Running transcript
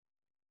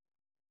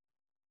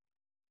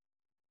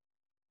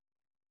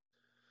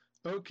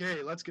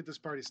Okay, let's get this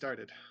party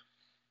started.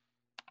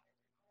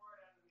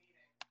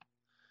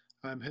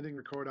 I'm hitting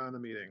record on the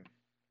meeting.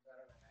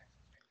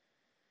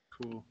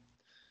 Cool.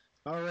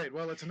 All right,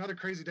 well, it's another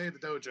crazy day at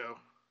the dojo.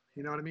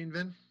 You know what I mean,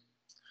 Vin?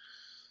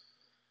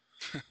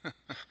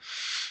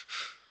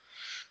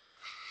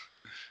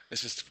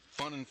 It's just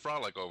fun and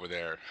frolic over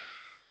there.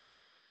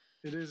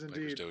 It is Biker's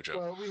indeed. Dojo.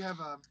 Well, we have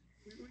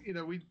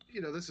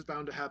this is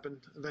bound to happen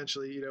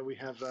eventually. We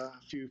have a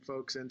few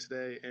folks in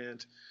today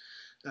and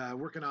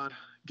working on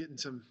getting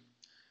some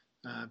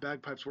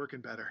bagpipes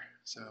working better.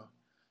 So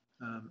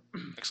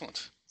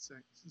Excellent.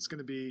 it's going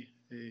to be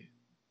a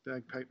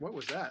bagpipe. What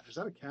was that? Is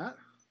that a cat?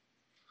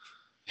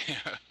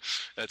 Yeah,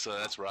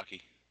 that's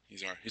Rocky.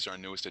 He's our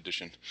newest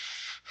addition.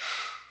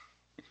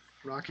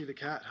 Rocky the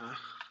cat, huh?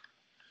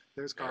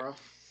 There's Carl.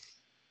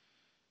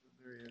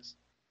 There he is.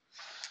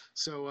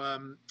 So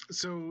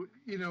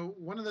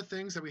one of the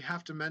things that we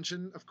have to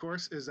mention, of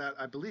course, is that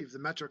I believe the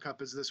Metro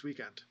Cup is this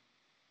weekend.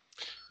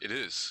 It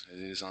is.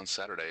 It is on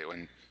Saturday.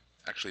 When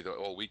actually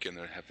all weekend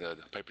they have the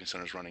piping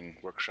centers running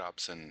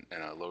workshops and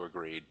lower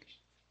grade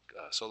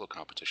solo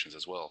competitions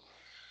as well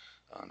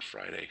on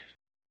Friday.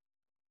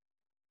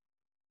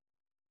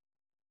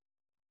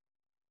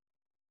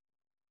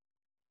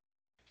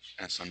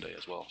 And Sunday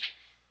as well.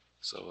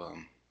 So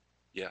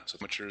so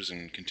amateurs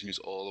and continues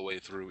all the way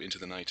through into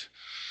the night.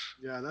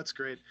 Yeah, that's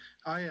great.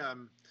 I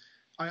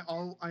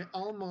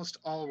almost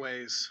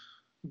always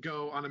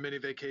go on a mini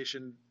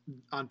vacation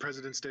on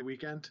President's Day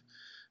weekend.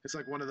 It's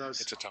like one of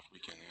those. It's a tough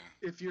weekend,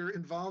 yeah. If you're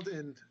involved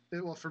in,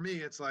 well, for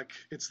me, it's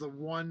the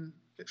one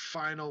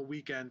final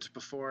weekend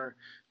before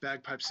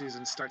bagpipe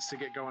season starts to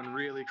get going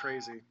really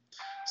crazy.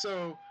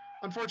 So,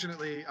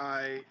 unfortunately,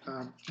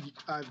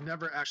 I've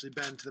never actually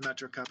been to the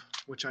Metro Cup,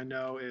 which I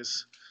know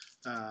is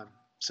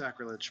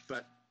sacrilege,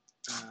 but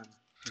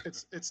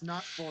it's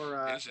not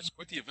for. It's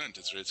quite the event.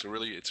 It's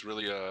really for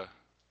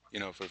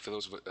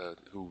those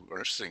who are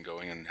interested in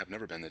going and have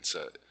never been,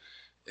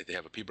 they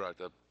have a PBROC.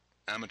 The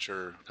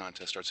amateur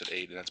contest starts at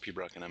 8, and that's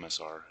PBROC and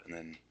MSR, and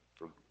then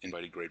for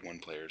invited grade 1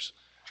 players,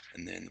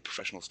 and then the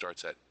professional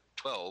starts at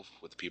 12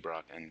 with the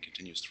PBROC and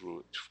continues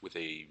through with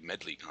a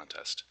medley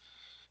contest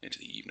into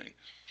the evening.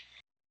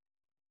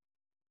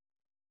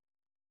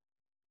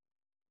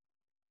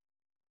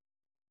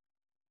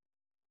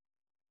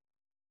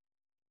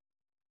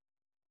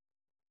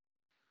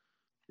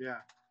 Yeah.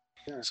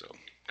 So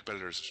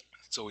competitors,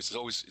 it's always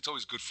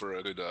good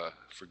for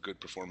good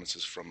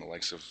performances from the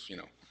likes of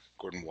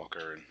Gordon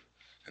Walker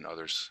and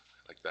others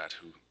like that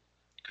who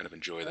kind of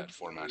enjoy that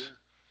format. Yeah.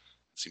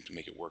 Seem to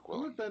make it work well.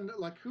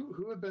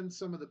 Who have been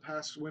some of the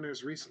past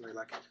winners recently?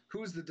 Like,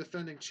 who's the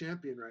defending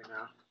champion right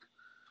now?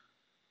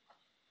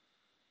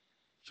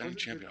 Defending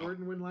champion. Did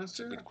Gordon win last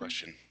year? That's a good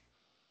question.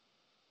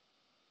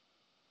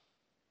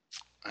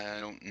 I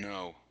don't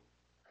know.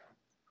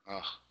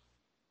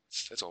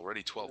 That's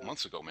already 12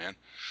 months ago, man.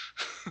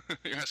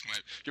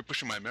 You're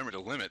pushing my memory to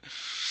the limit.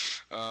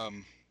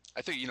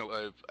 I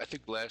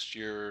think last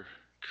year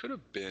could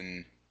have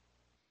been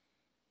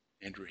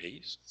Andrew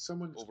Hayes.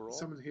 Someone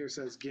here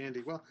says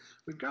Gandy. Well,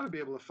 we've got to be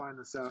able to find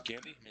this out.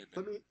 Gandy?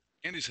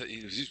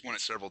 He's won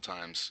it several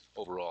times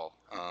overall.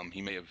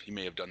 He may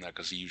have done that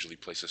because he usually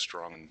places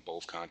strong in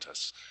both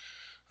contests.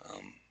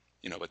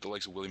 But the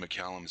likes of Willie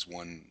McCallum has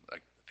won,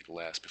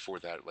 before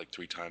that,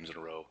 3 times in a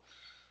row.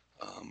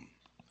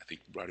 I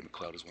think Roddy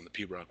McLeod has won the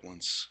PBROC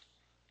once.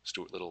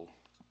 Stuart Little,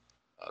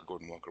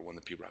 Gordon Walker won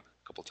the PBROC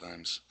a couple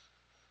times.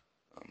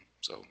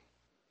 So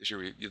this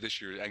year,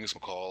 Angus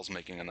McCall's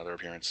making another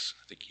appearance.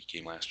 I think he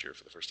came last year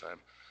for the first time.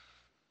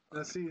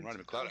 Roddy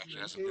McLeod actually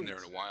hasn't been there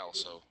in a while,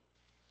 so.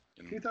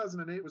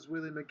 2008 was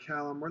Willie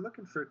McCallum. We're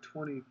looking for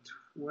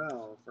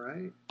 2012,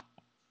 right?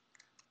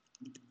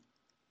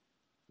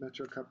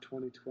 Metro Cup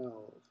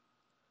 2012.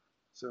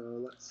 So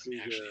let's see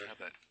here. I actually have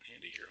that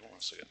handy here. Hold on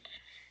a second.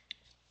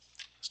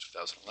 It's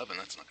 2011.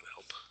 That's not going to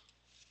help.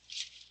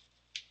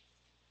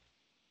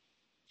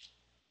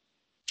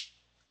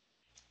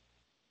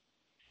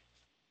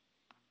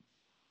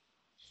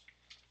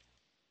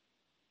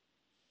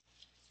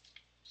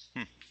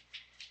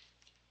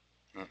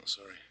 Oh,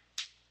 sorry.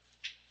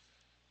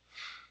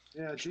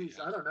 Yeah, geez,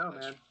 I don't know,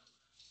 man.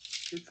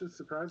 It's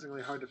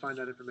surprisingly hard to find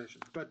that information,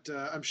 but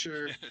I'm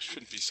sure it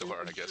shouldn't be so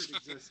hard. I guess it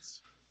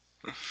exists.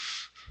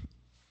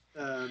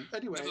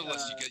 Anyway,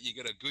 nevertheless, you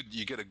get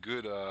a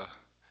good.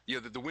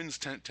 The wins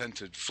tend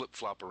to flip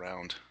flop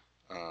around.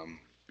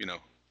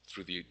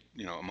 Through the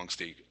amongst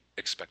the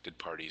expected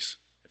parties,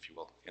 if you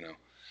will. You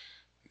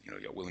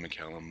got Willie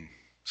McCallum,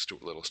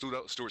 Stuart Little.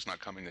 Stuart's not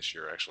coming this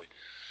year, actually.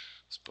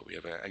 But we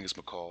have Angus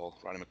McCall,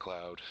 Roddy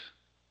McLeod,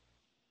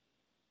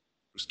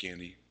 Bruce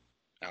Gandy,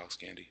 Alex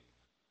Gandy.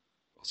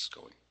 Who else is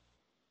going?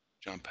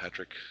 John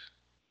Patrick,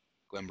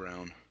 Glenn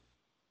Brown,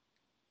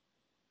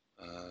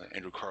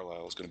 Andrew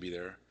Carlisle is going to be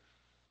there,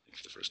 I think,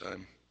 for the first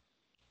time.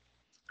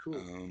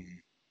 Cool.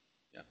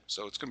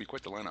 So it's going to be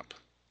quite the lineup.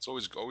 It's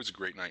always a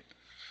great night,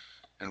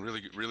 and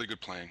really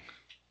good playing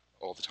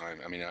all the time.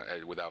 I mean,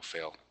 without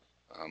fail,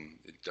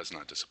 it does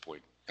not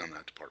disappoint in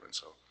that department.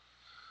 So.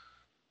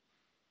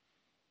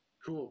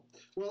 Cool.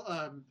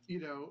 Well,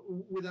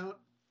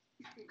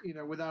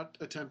 without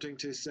attempting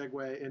to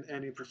segue in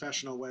any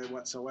professional way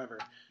whatsoever,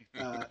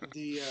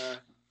 the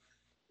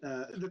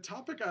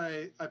topic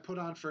I put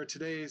on for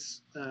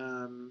today's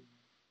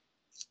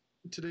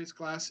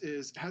class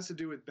has to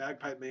do with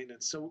bagpipe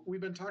maintenance. So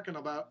we've been talking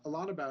a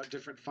lot about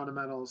different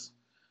fundamentals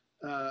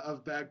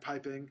of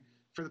bagpiping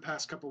for the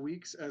past couple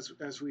weeks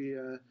as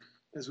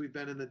we've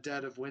been in the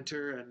dead of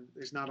winter and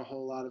there's not a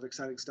whole lot of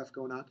exciting stuff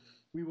going on.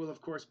 We will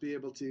of course be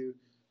able to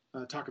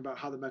talk about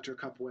how the Metro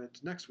Cup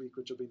went next week,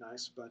 which will be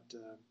nice. But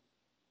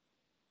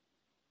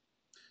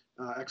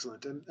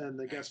excellent, and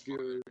the guest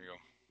viewer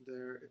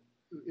there,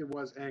 it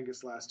was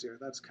Angus last year.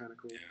 That's kind of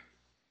cool.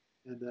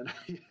 Yeah. And then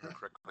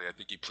correctly, I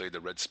think he played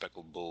the Red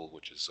Speckled Bull,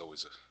 which is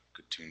always a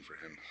good tune for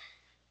him.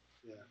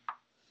 Yeah,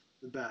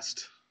 the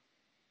best.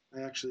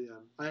 I actually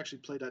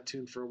played that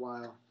tune for a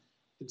while,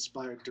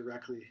 inspired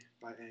directly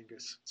by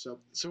Angus.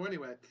 So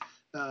anyway,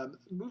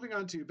 moving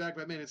on to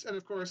bagpipe maintenance, and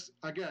of course,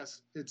 I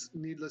guess it's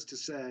needless to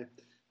say,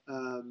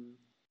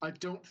 I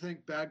don't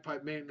think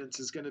bagpipe maintenance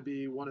is going to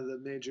be one of the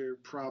major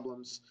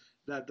problems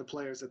that the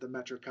players at the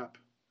Metro Cup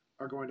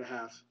are going to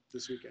have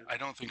this weekend. I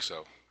don't think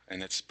so,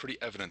 and it's pretty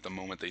evident the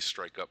moment they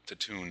strike up to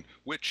tune,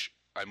 which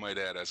I might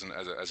add as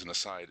an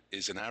aside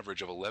is an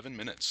average of 11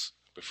 minutes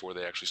before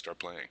they actually start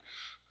playing.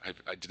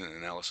 I did an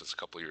analysis a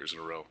couple of years in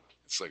a row.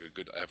 It's like a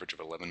good average of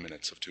 11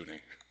 minutes of tuning.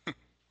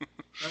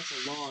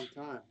 That's a long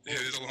time.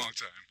 It is a long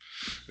time.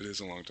 It is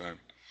a long time.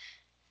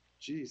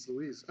 Jeez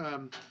Louise.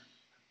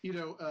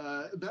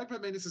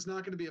 Bagpipe maintenance is not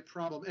going to be a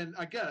problem. And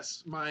I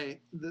guess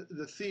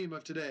the theme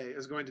of today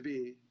is going to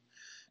be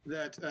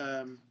that,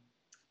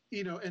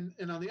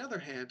 and on the other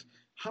hand,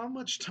 how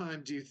much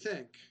time do you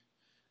think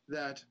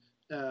that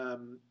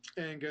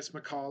Angus,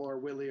 McCall, or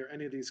Willie, or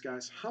any of these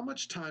guys, how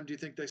much time do you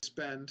think they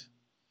spend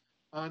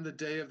on the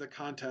day of the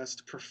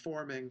contest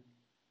performing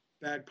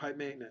bagpipe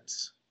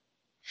maintenance?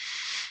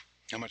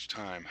 How much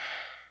time?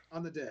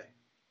 On the day.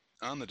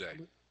 On the day?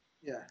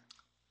 Yeah.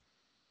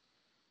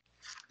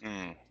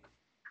 I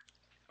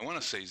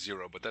want to say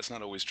 0, but that's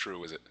not always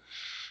true, is it?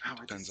 Ow,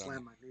 I just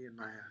slammed my knee in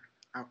my...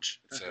 ouch.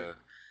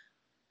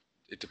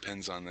 It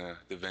depends on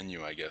the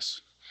venue, I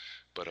guess.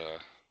 But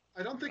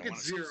I don't think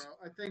it's 0.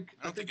 I think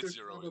it's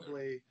 0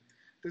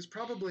 there's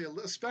probably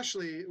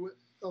especially with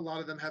a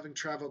lot of them having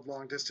traveled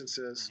long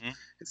distances. Mm-hmm.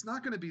 It's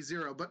not going to be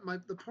 0. But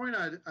the point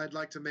I'd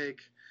like to make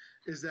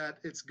is that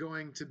it's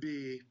going to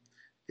be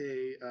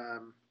a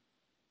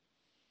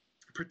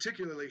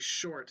particularly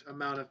short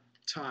amount of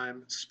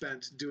time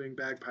spent doing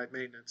bagpipe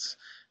maintenance.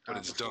 But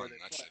it's done.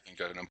 That's, I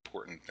think, an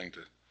important thing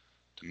to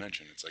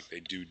mention. It's like they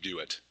do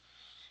it.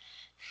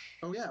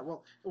 Oh, yeah.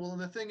 Well, and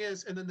the thing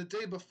is, and then the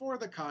day before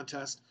the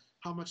contest,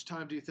 how much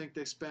time do you think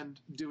they spend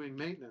doing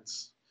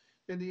maintenance?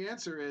 And the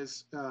answer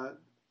is a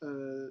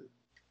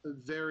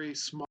very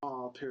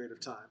small period of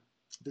time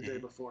the day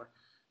before.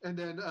 And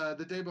then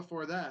the day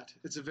before that,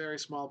 it's a very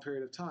small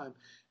period of time.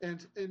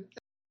 And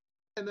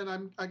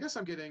then I guess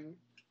I'm getting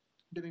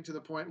to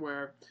the point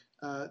where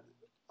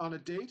on a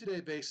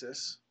day-to-day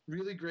basis,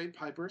 really great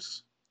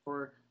pipers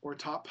or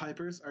top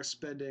pipers are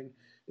spending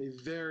a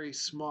very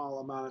small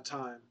amount of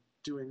time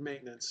doing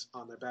maintenance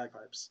on their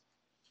bagpipes.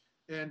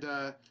 And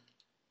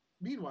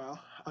meanwhile,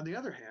 on the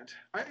other hand,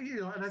 I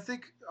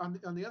think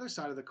on the other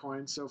side of the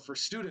coin, so for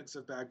students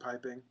of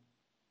bagpiping,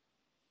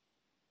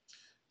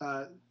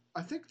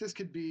 I think this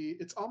could be,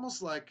 it's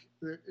almost like,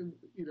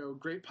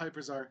 great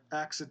pipers are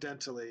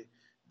accidentally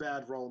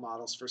bad role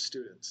models for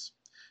students.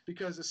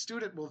 Because a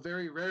student will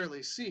very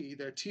rarely see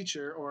their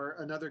teacher or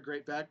another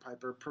great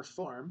bagpiper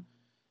perform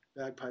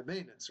bagpipe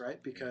maintenance,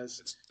 right?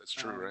 Because that's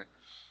true, right?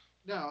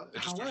 Now,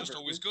 they're just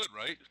always good,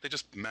 right? They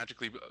just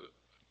magically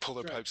pull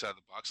their pipes out of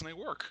the box and they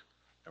work.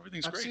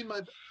 Everything's great.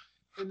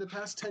 In the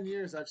past 10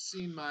 years, I've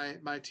seen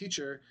my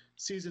teacher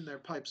season their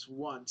pipes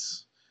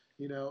once,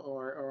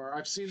 or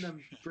I've seen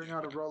them bring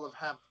out a roll of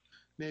hemp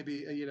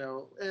maybe,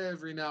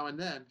 every now and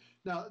then.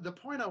 Now, the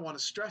point I want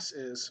to stress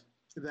is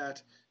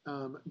that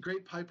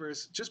great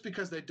pipers, just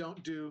because they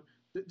don't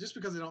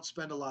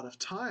spend a lot of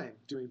time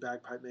doing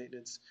bagpipe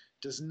maintenance,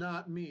 does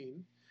not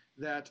mean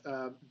that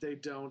they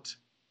don't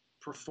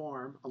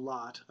perform a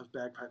lot of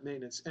bagpipe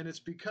maintenance. And it's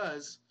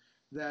because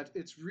that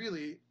it's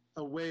really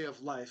a way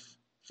of life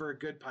for a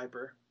good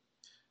piper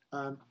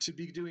to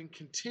be doing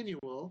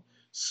continual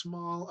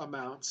small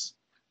amounts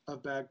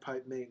of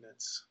bagpipe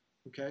maintenance.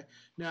 Okay.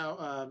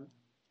 Now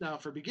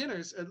for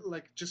beginners,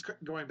 like just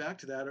going back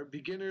to that, or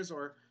beginners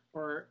or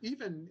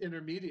even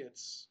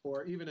intermediates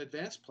or even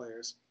advanced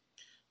players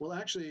will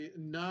actually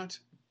not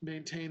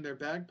maintain their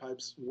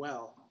bagpipes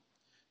well.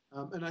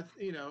 And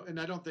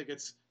I don't think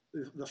it's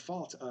the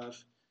fault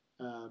of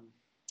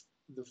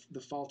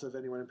the fault of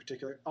anyone in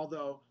particular.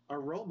 Although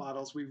our role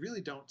models, we really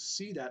don't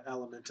see that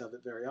element of it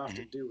very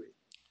often, do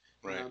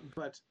we? Right.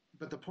 But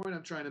the point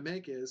I'm trying to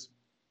make is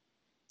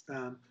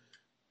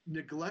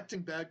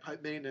neglecting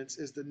bagpipe maintenance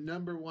is the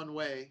number one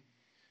way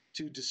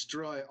to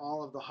destroy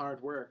all of the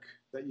hard work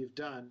that you've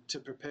done to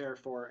prepare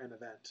for an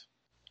event,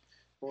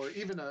 or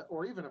even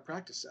a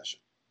practice session.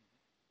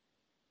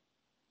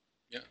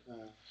 Yeah.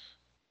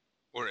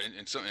 Or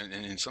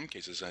in some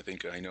cases, I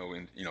think I know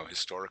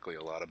historically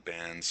a lot of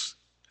bands,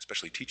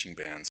 especially teaching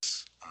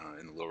bands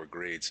in the lower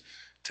grades,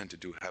 tend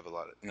to have a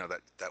lot of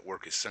that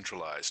work is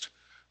centralized.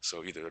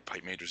 So either the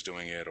pipe major's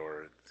doing it,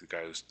 or the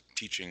guy who's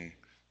teaching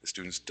the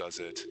students does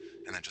it,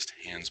 and then just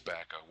hands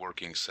back a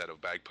working set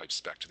of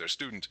bagpipes back to their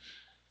student.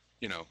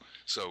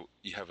 So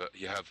you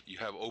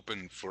have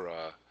open for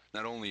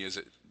not only is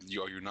it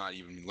you're not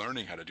even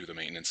learning how to do the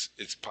maintenance,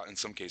 in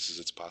some cases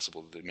it's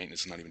possible that the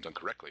maintenance is not even done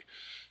correctly,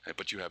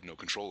 but you have no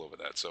control over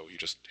that. So you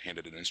just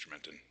handed an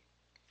instrument, and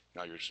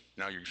now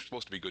you're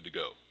supposed to be good to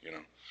go.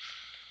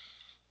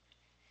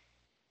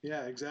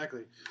 Yeah,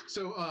 exactly.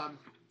 So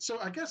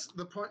I guess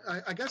the point,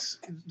 I guess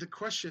the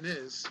question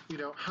is,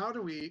 how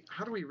do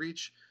we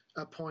reach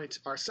a point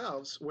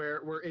ourselves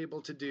where we're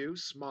able to do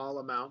small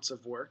amounts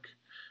of work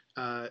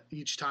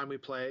each time we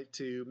play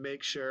to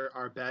make sure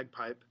our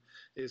bagpipe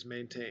is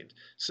maintained.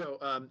 So,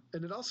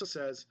 and it also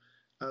says,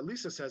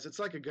 Lisa says, it's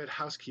like a good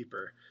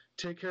housekeeper.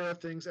 Take care of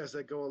things as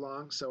they go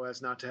along so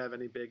as not to have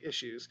any big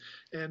issues.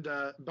 And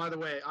by the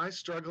way, I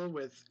struggle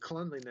with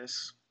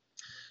cleanliness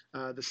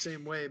the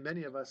same way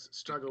many of us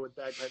struggle with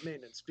bagpipe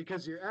maintenance,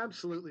 because you're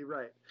absolutely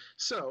right.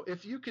 So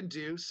if you can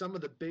do some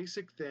of the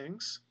basic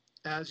things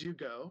as you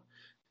go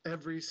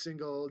every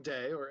single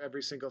day or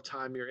every single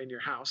time you're in your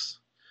house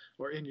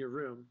or in your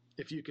room,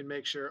 if you can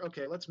make sure,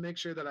 okay, let's make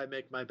sure that I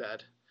make my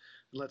bed.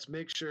 Let's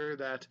make sure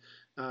that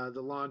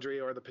the laundry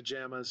or the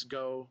pajamas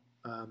go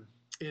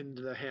in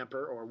the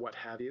hamper or what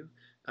have you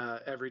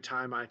every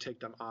time I take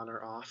them on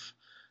or off.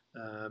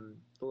 I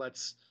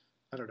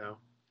don't know.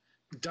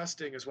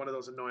 Dusting is one of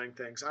those annoying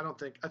things. I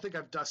think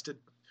I've dusted.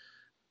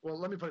 Well,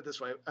 let me put it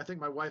this way. I think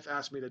my wife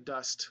asked me to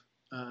dust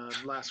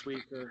last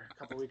week or a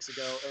couple weeks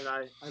ago, and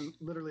I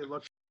literally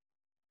looked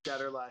at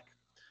her like,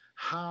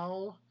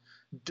 how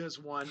does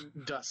one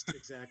dust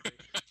exactly?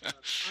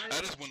 I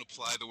just want to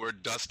apply the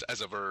word dust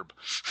as a verb.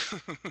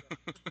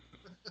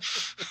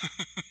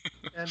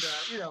 And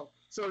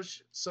so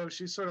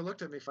she sort of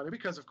looked at me funny,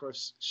 because of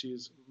course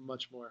she's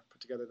much more put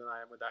together than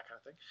I am with that kind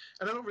of thing.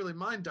 And I don't really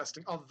mind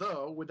dusting,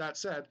 although with that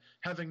said,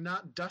 having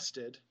not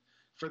dusted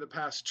for the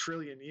past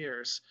trillion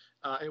years,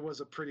 it was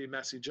a pretty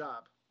messy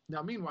job.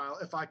 Now, meanwhile,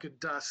 if I could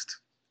dust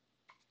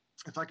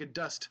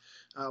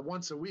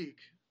once a week,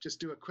 just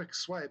do a quick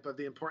swipe of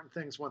the important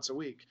things once a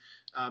week,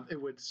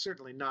 it would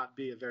certainly not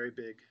be a very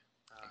big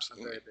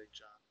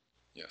job.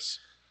 Yes.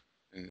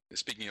 And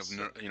speaking of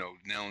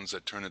nouns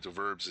that turn into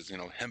verbs, is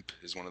hemp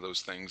is one of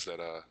those things that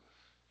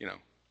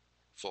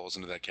falls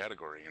into that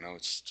category.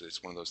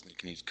 It's one of those that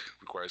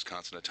requires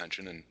constant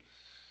attention, and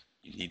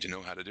you need to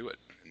know how to do it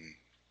and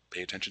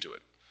pay attention to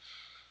it.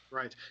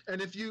 Right.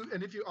 And if you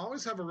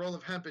always have a roll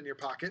of hemp in your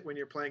pocket when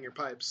you're playing your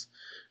pipes,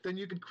 then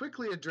you can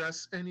quickly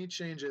address any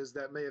changes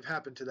that may have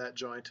happened to that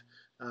joint,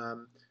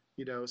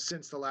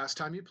 since the last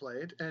time you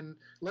played. And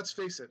let's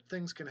face it,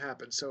 things can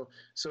happen. So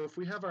if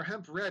we have our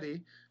hemp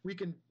ready, we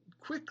can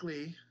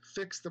quickly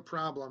fix the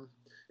problem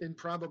in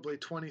probably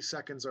 20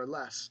 seconds or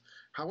less.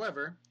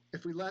 However,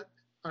 if we let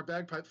our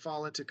bagpipe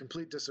fall into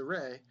complete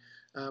disarray,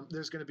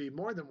 there's going to be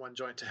more than one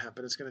joint to hemp,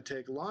 and it's going to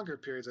take longer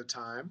periods of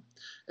time.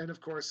 And of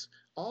course,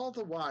 all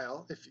the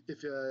while,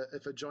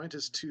 if a joint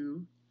is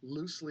too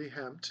loosely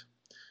hemped,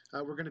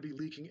 we're going to be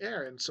leaking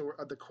air, and so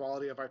the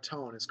quality of our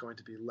tone is going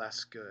to be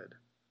less good.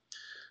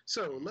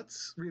 So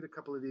let's read a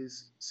couple of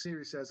these.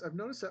 Siri says, I've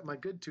noticed that my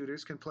good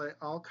tutors can play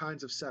all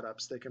kinds of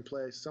setups. They can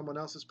play someone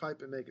else's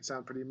pipe and make it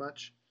sound pretty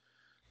much,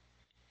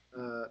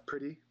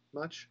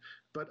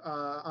 but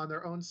on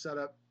their own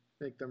setup,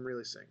 make them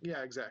really sing.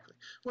 Yeah, exactly.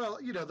 Well,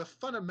 the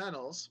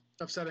fundamentals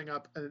of setting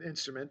up an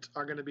instrument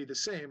are going to be the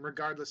same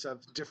regardless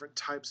of different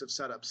types of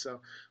setups.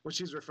 So what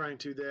she's referring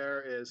to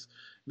there is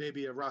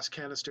maybe a Ross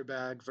canister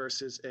bag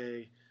versus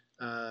a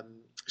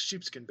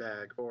sheepskin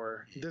bag,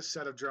 or this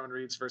set of drone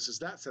reeds versus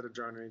that set of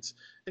drone reeds.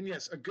 And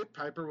yes, a good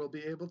piper will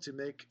be able to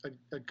make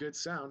a good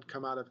sound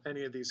come out of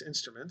any of these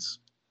instruments.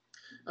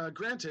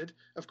 Granted,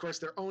 of course,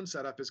 their own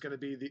setup is going to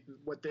be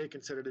what they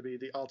consider to be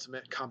the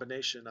ultimate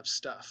combination of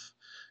stuff.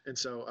 And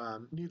so,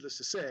 needless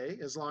to say,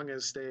 as long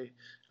as they,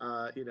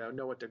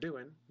 know what they're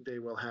doing, they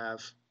will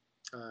have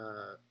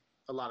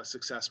a lot of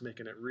success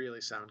making it really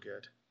sound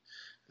good.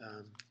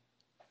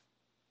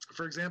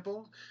 For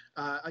example,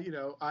 I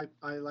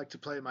like to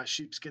play my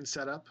sheepskin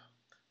setup,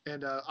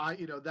 and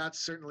that's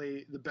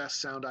certainly the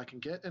best sound I can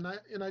get. And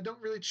I don't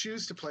really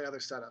choose to play other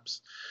setups.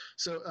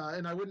 So,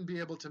 and I wouldn't be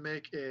able to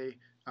make a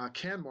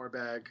Canmore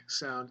bag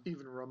sound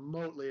even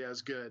remotely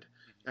as good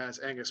as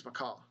Angus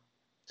McCall.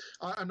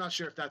 I'm not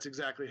sure if that's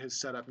exactly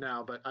his setup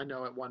now, but I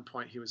know at one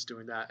point he was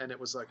doing that, and it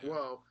was like,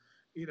 whoa,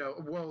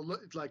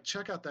 look, like,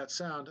 check out that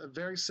sound. A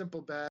very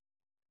simple bag,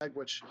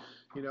 which,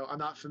 I'm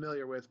not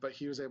familiar with, but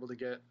he was able to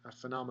get a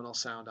phenomenal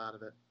sound out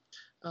of it.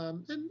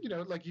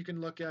 And, like, you can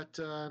look at,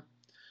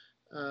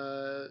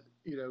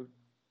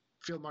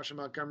 Field Marshal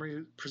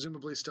Montgomery,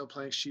 presumably still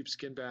playing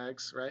sheepskin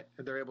bags, right?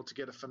 And they're able to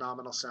get a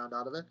phenomenal sound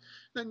out of it.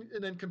 And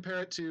then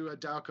compare it to a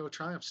Dowco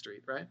Triumph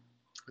Street, right?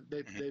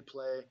 They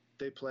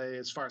play,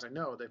 as far as I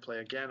know, they play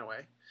a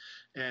Ganaway.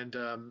 And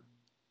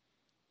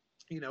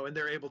and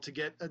they're able to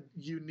get a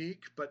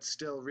unique but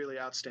still really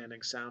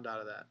outstanding sound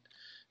out of that.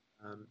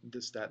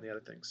 This, that, and the other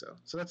thing. So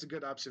that's a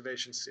good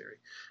observation, Siri.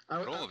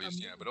 But all of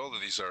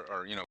these are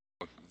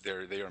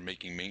they are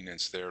making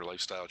maintenance their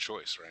lifestyle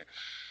choice, right?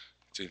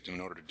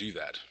 In order to do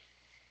that,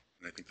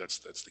 and I think that's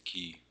the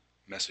key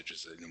message,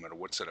 is that no matter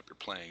what setup you're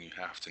playing, you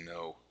have to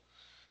know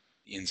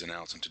the ins and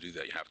outs, and to do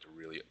that, you have to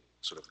really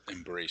sort of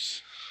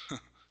embrace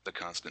the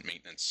constant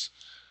maintenance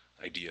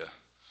idea.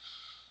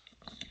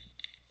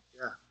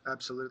 Yeah,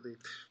 absolutely.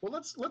 Well,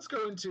 let's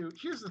go into,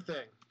 here's the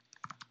thing.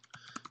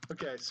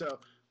 Okay, so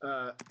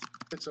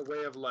it's a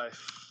way of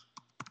life.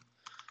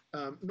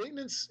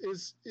 Maintenance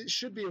it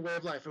should be a way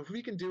of life. If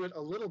we can do it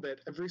a little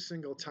bit every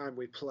single time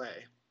we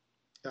play,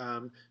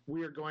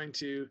 we are going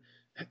to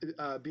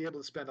be able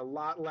to spend a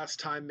lot less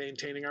time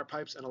maintaining our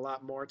pipes and a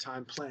lot more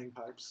time playing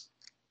pipes.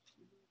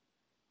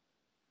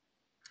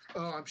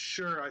 Oh, I'm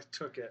sure I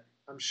took it.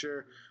 I'm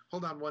sure.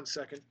 Hold on one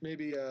second.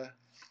 Maybe,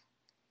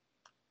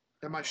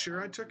 am I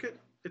sure I took it?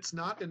 It's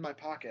not in my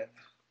pocket.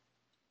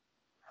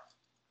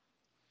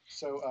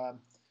 So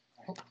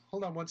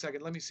hold on one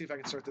second. Let me see if I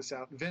can sort this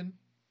out. Vin,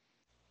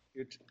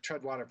 you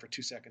tread water for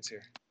 2 seconds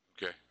here.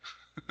 Okay.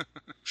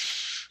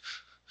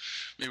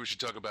 Maybe we should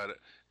talk about it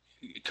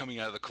coming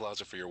out of the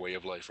closet for your way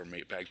of life, or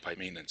bagpipe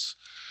maintenance.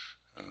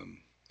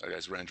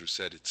 As Randrew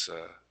said, it's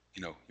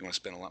you want to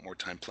spend a lot more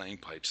time playing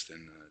pipes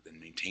than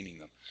maintaining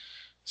them.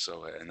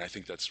 So, and I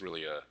think that's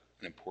really an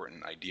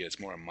important idea. It's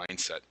more a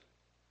mindset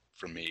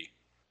for me,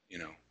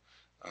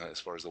 as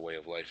far as the way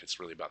of life. It's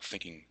really about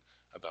thinking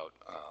about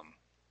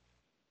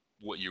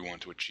what you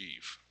want to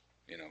achieve,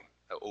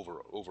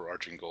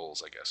 overarching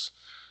goals, I guess,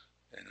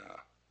 and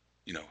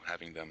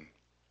having them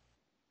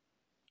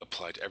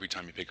applied to every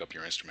time you pick up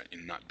your instrument,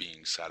 and not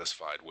being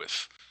satisfied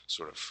with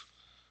sort of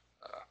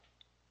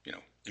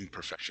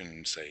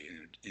imperfection, say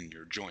in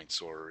your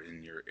joints or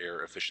in your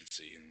air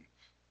efficiency and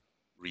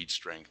reed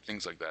strength,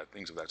 things like that,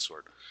 things of that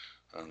sort.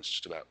 It's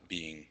just about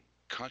being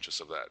conscious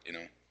of that,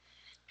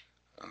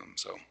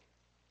 So,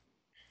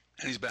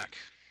 and he's back.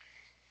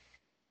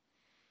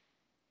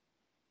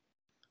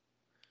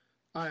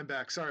 I am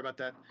back. Sorry about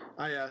that.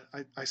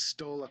 I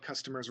stole a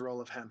customer's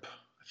roll of hemp.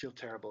 I feel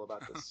terrible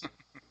about this.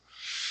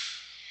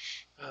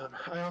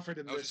 I offered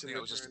him this. I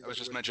was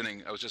just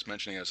mentioning. I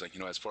was like,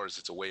 as far as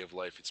it's a way of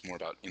life, it's more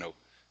about an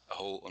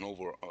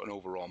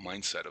overall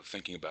mindset of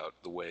thinking about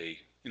the way,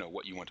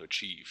 what you want to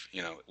achieve,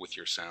 with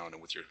your sound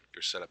and with your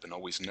setup, and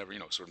always never,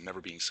 sort of never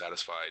being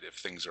satisfied if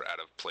things are out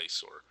of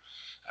place or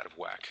out of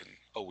whack, and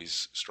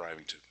always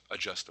striving to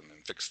adjust them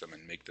and fix them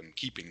and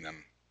keeping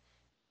them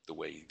the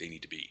way they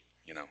need to be.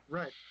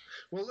 Right.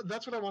 Well,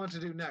 that's what I wanted to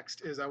do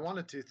next. Is I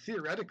wanted to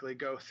theoretically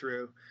go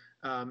through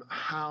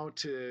how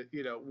to,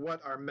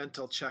 what our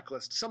mental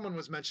checklist. Someone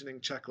was mentioning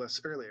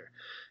checklists earlier,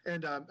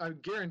 and I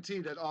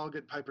guarantee that all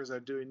good pipers are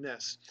doing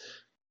this.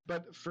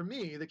 But for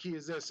me, the key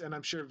is this, and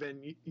I'm sure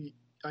Vin,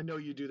 I know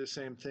you do the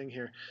same thing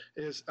here.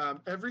 Is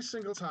every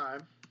single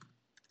time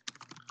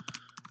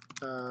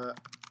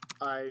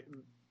I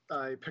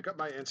pick up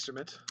my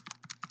instrument,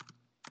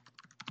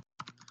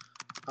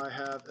 I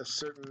have a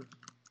certain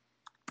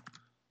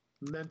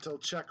mental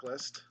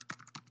checklist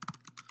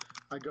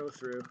I go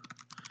through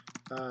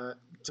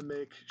to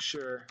make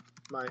sure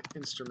my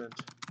instrument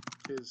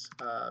is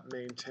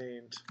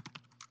maintained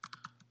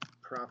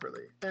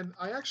properly. And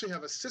I actually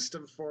have a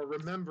system for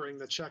remembering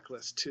the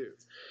checklist too,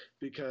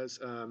 because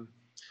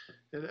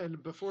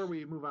and before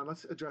we move on,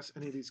 let's address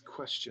any of these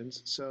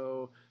questions.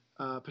 So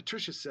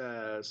Patricia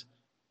says,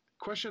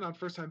 question on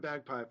first time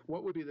bagpipe,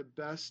 what would be the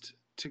best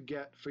to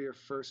get for your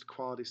first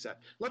quality set?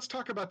 Let's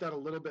talk about that a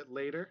little bit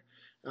later,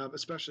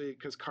 especially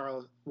because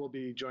Carl will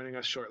be joining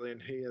us shortly,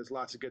 and he has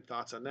lots of good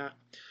thoughts on that.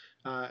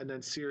 And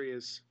then Siri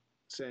is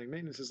saying,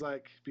 maintenance is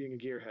like being a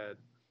gearhead,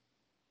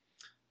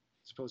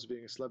 as opposed to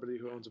being a celebrity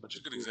who owns a bunch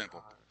of good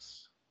example.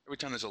 cars. Every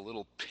time there's a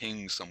little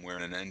ping somewhere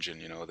in an engine,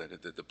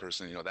 that the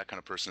person, that kind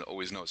of person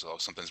always knows, oh,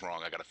 something's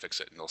wrong, I got to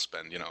fix it, and they'll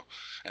spend,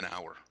 an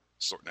hour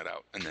sorting it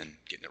out and then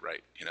getting it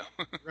right,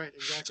 Right,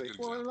 exactly.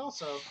 Well, and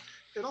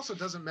it also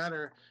doesn't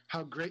matter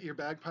how great your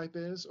bagpipe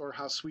is or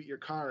how sweet your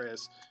car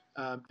is.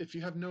 If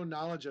you have no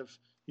knowledge of,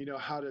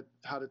 how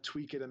to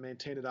tweak it and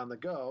maintain it on the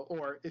go,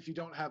 or if you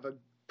don't have a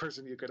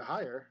person you could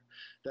hire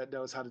that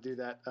knows how to do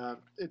that,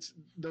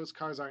 those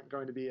cars aren't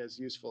going to be as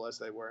useful as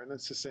they were, and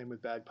it's the same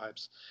with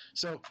bagpipes.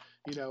 So,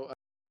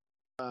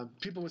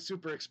 people with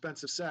super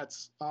expensive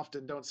sets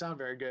often don't sound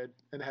very good,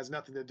 and it has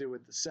nothing to do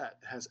with the set.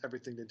 It has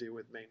everything to do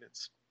with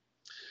maintenance.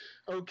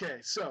 Okay,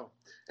 so,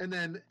 and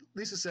then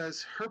Lisa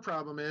says her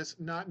problem is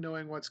not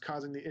knowing what's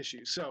causing the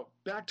issue. So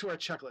back to our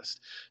checklist.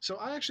 So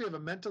I actually have a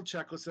mental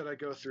checklist that I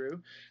go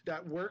through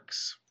that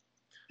works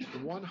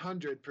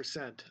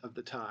 100% of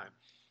the time.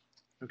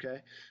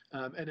 Okay,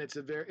 and it's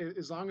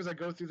as long as I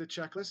go through the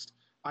checklist,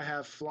 I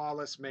have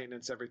flawless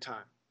maintenance every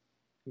time.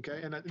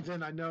 Okay, and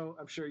then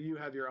I'm sure you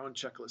have your own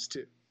checklist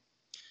too.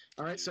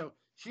 All right, so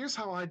here's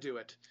how I do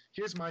it.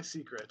 Here's my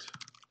secret.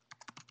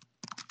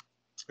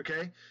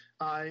 Okay,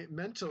 I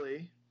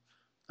mentally,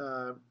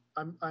 I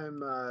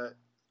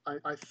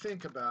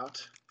think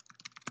about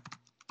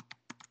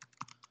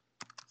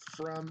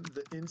from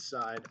the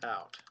inside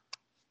out.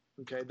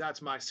 Okay,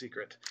 that's my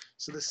secret.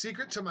 So the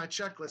secret to my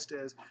checklist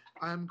is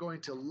I'm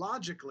going to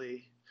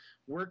logically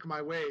work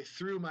my way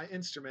through my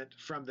instrument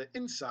from the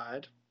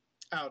inside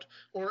out.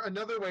 Or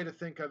another way to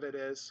think of it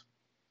is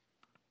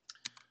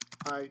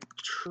I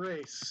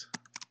trace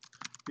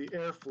the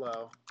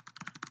airflow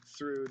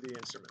through the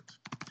instrument.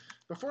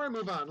 Before I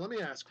move on, let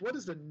me ask, what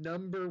is the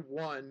number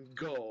one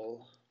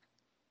goal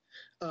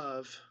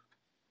of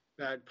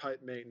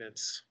bagpipe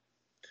maintenance?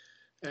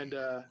 And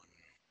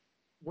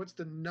what's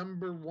the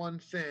number one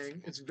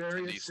thing? It's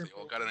very simple.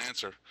 They all got an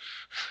answer.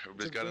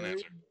 Everybody's got an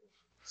answer.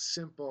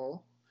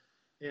 Simple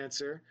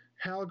answer.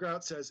 Hal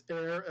Grout says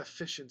air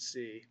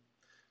efficiency.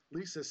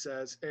 Lisa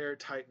says air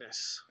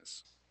tightness.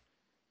 Yes.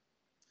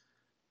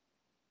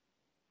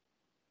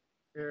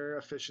 Air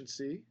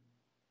efficiency.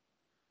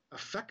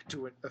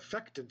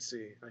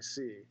 Effectancy, I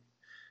see.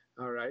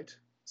 All right.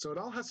 So it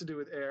all has to do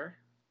with air.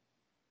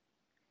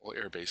 Well,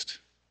 air-based.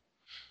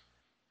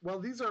 Well,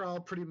 these are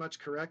all pretty much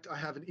correct. I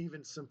have an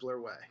even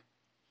simpler way.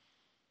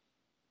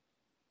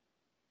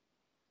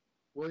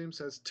 William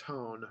says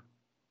tone.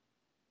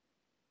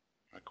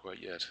 Not quite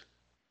yet.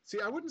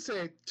 See, I wouldn't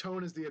say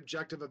tone is the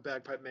objective of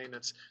bagpipe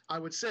maintenance. I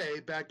would say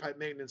bagpipe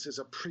maintenance is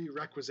a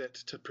prerequisite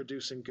to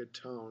producing good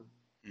tone.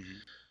 Mm-hmm.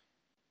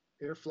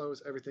 Airflow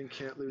is everything,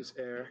 can't lose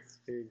air.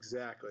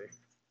 Exactly.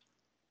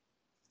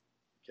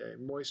 Okay,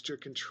 moisture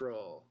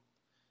control.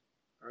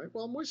 All right,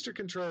 well, moisture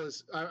control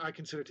is, I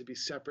consider to be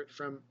separate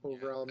from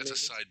overall that's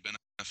maintenance. A side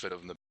benefit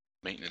of the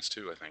maintenance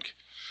too, I think.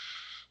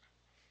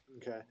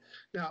 Okay.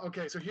 Now,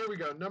 okay, so here we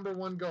go. Number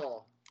one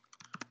goal.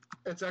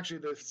 It's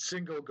actually the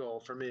single goal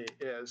for me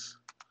is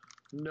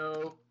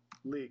no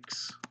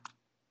leaks.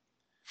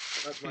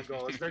 That's my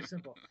goal. It's very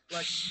simple.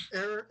 Like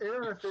air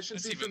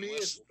efficiency for me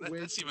is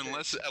that's even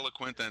less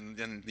eloquent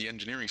than the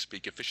engineering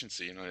speak.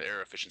 Efficiency,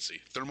 air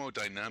efficiency,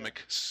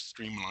 thermodynamic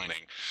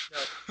streamlining.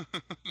 Yeah.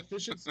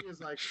 Efficiency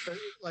is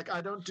like I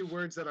don't do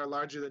words that are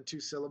larger than 2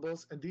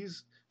 syllables, and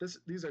these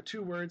are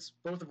 2 words,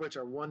 both of which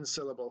are 1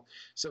 syllable.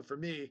 So for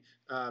me,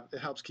 it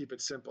helps keep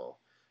it simple.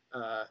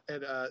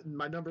 And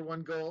my number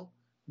one goal,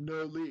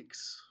 no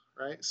leaks.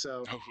 Right.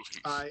 So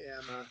I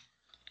am.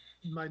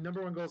 My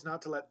number one goal is not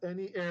to let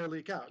any air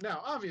leak out.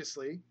 Now,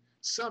 obviously,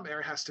 some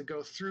air has to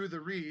go through the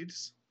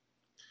reeds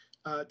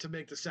to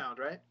make the sound,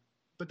 right?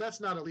 But that's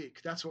not a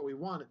leak. That's what we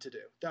want it to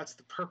do. That's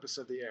the purpose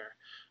of the air.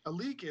 A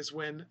leak is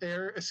when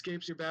air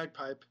escapes your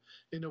bagpipe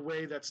in a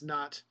way that's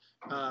not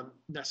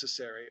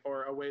necessary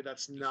or a way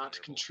that's not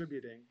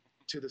contributing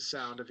to the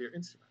sound of your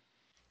instrument.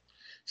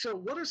 So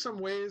what are some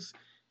ways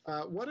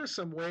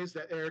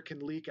that air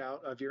can leak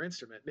out of your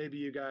instrument? Maybe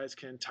you guys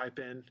can type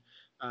in,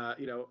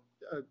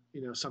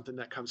 something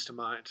that comes to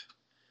mind.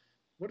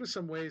 What are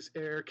some ways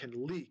air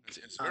can leak?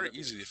 It's very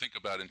easy to think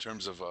about in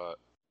terms of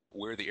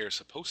where the air is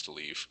supposed to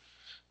leave.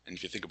 And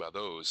if you think about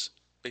those,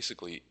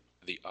 basically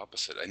the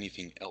opposite.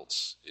 Anything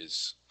else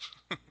is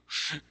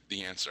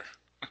the answer,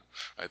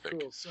 I think.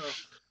 Cool.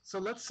 So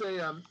let's say,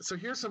 so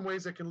here's some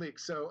ways it can leak.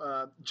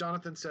 So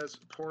Jonathan says,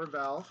 poor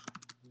valve.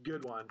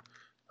 Good one.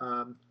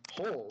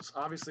 Holes.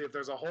 Obviously, if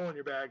there's a hole in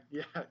your bag,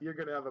 yeah, you're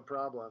going to have a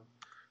problem.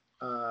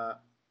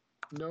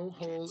 No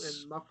hole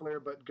in muffler,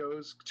 but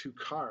goes to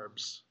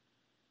carbs.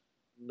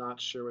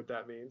 Not sure what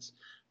that means,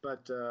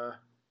 but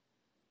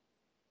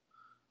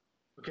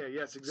okay,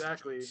 yes,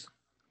 exactly.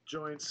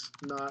 Joints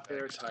not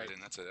airtight.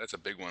 And that's a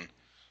big one,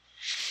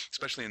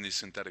 especially in these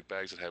synthetic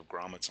bags that have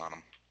grommets on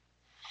them.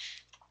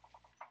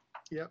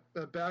 Yep,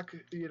 the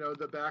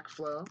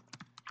backflow.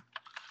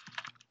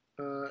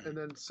 And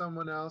then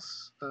someone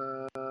else.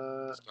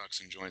 Stocks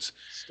and joints.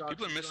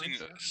 People are missing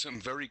some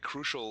very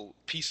crucial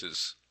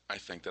pieces, I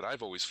think, that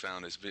I've always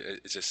found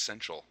is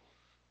essential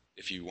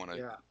if you want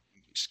to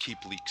keep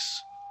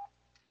leaks,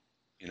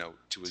 to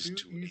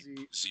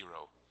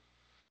zero.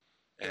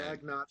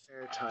 Bag not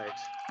airtight.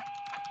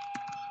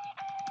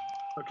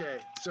 Okay,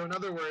 so in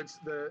other words,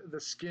 the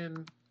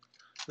skin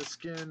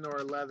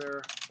or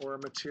leather or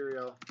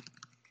material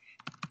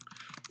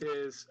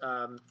is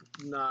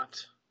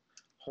not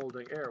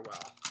holding air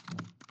well,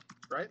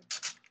 right?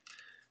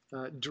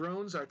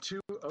 Drones are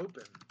too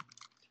open.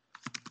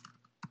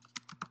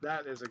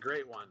 That is a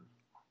great one.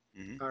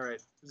 Mm-hmm. All right.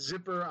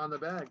 Zipper on the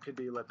bag could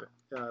be leaking.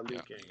 Yeah,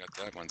 you got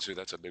that one too.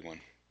 That's a big one.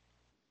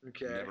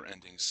 Okay.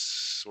 Never-ending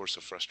source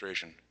of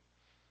frustration.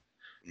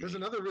 There's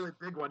another really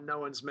big one no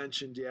one's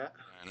mentioned yet.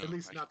 I know. At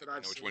least not that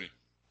I've seen. I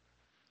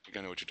think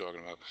I know what you're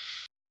talking about.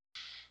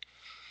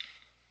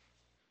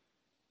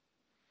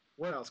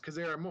 What else? Because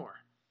there are more.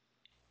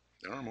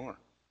 There are more.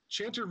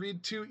 Chanter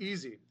read too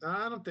easy.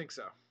 I don't think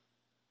so.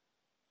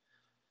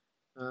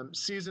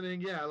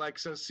 Seasoning,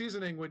 so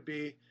seasoning would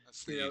be...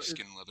 That's the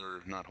skin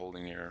leather not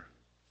holding air,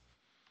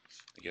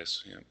 I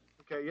guess, yeah.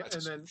 Okay, yeah,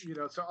 and then,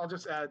 so I'll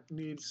just add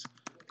needs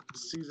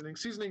seasoning.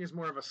 Seasoning is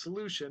more of a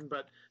solution,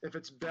 but if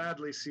it's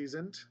badly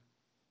seasoned,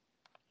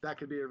 that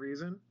could be a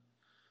reason.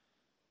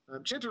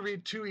 Chanter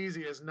read too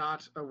easy is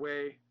not a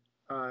way,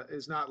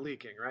 is not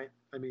leaking, right?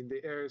 I mean,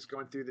 the air is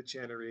going through the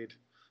chanter reed.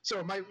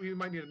 So you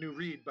might need a new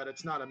reed, but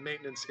it's not a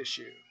maintenance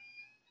issue.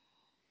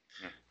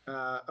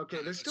 Okay,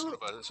 there's still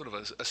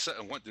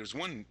there's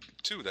one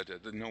too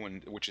that no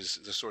one, which is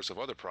the source of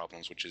other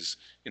problems, which is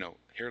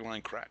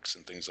hairline cracks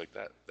and things like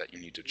that you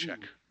need to check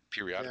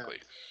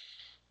periodically.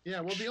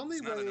 Yeah, well, the only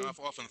It's not way. an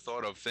often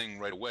thought of thing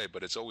right away,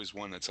 but it's always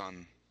one that's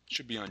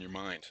should be on your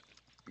mind.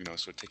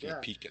 So taking a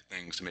peek at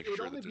things to make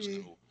sure that there's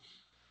no.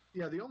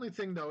 Yeah, the only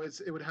thing though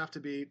is it would have to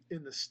be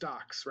in the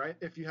stocks, right?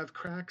 If you have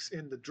cracks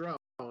in the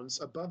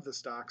drones above the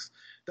stocks,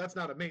 that's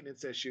not a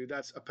maintenance issue.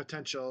 That's a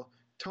potential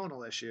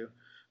tonal issue.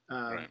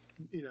 Right.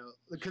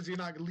 Because you're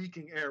not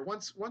leaking air.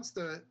 Once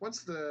the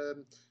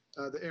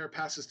air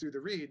passes through the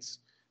reeds,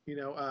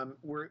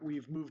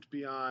 we've moved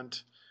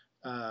beyond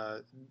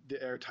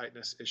the air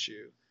tightness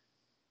issue.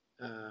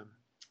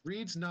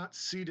 Reeds not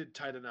seated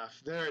tight enough.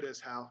 There it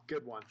is, Hal.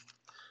 Good one.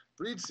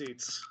 Reed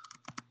seats.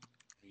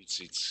 Reed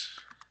seats.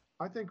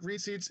 I think reed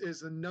seats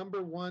is the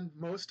number one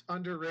most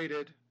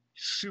underrated,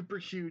 super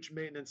huge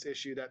maintenance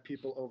issue that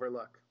people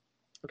overlook.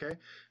 Okay,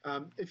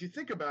 if you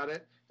think about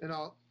it, and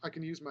I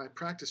can use my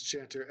practice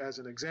chanter as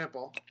an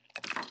example,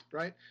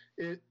 right?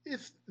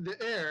 If the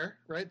air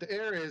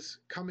is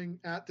coming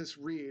at this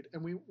reed,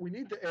 and we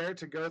need the air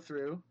to go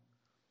through,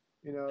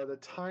 the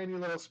tiny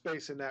little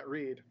space in that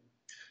reed,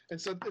 and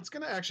so it's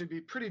going to actually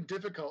be pretty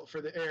difficult for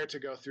the air to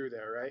go through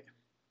there, right?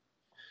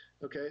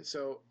 Okay,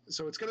 so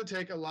it's going to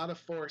take a lot of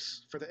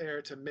force for the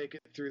air to make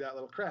it through that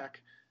little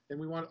crack, and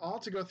we want it all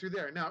to go through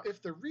there. Now,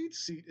 if the reed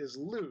seat is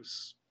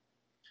loose,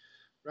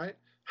 right,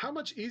 how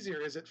much easier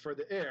is it for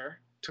the air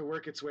to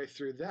work its way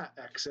through that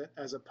exit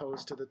as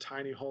opposed to the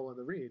tiny hole in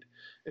the reed?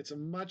 It's a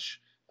much,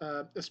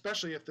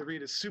 especially if the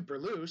reed is super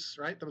loose,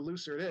 right, the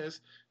looser it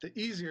is, the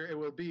easier it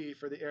will be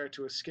for the air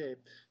to escape.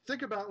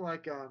 Think about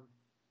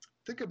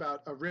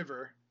a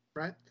river,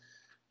 right?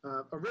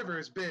 A river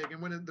is big,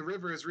 and when the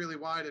river is really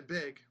wide and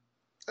big,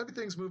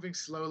 everything's moving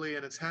slowly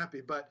and it's happy.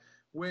 But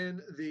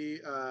when the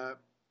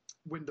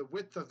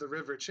width of the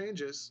river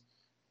changes,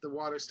 the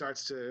water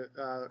starts to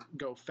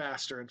go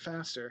faster and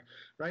faster,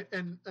 right?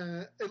 And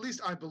at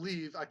least I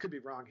believe, I could be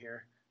wrong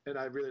here, and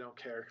I really don't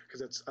care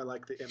because I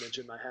like the image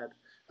in my head.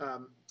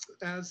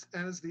 As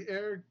the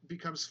air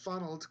becomes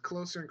funneled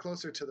closer and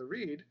closer to the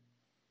reed,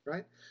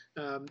 right?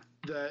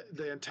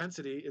 The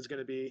intensity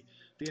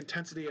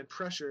and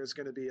pressure is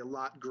going to be a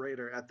lot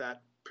greater at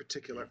that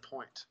particular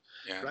point.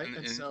 Yeah, right?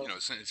 and so,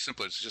 it's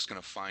simple. It's just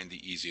going to find the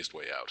easiest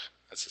way out.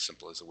 That's as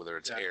simple as it. Whether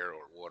it's air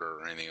or water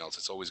or anything else,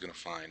 it's always going to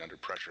find under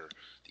pressure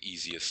the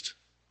easiest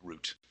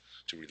route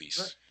to release.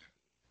 Right.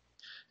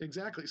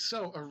 Exactly.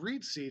 So a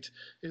reed seat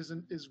is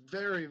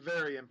very,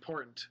 very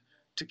important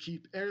to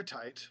keep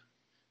airtight,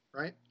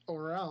 right?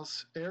 Or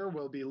else air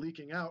will be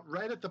leaking out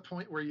right at the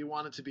point where you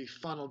want it to be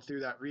funneled through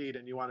that reed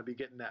and you want to be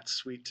getting that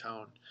sweet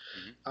tone.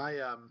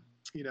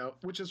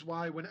 Which is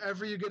why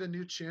whenever you get a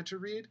new chanter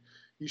reed,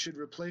 you should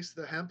replace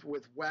the hemp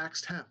with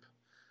waxed hemp.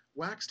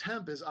 Waxed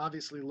hemp is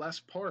obviously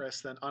less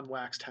porous than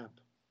unwaxed hemp.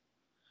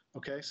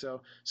 Okay,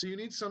 so you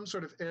need some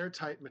sort of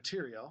airtight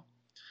material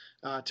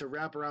to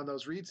wrap around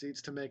those reed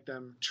seats to make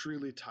them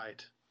truly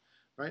tight,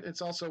 right?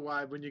 It's also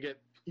why when you get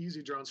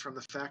easy drones from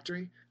the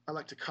factory, I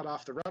like to cut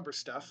off the rubber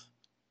stuff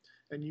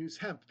and use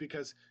hemp,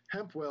 because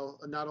hemp will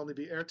not only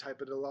be airtight,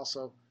 but it'll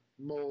also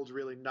mold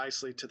really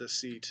nicely to the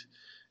seat.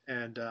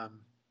 And,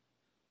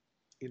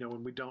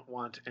 when we don't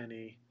want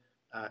any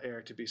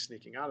air to be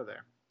sneaking out of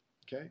there.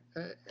 Okay,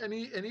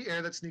 any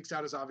air that sneaks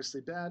out is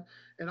obviously bad,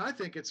 and I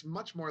think it's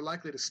much more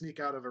likely to sneak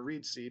out of a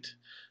reed seat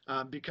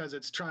because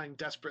it's trying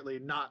desperately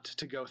not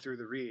to go through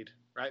the reed,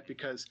 right?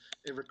 Because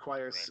it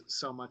requires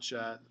so much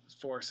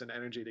force and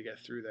energy to get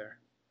through there.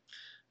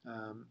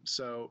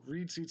 So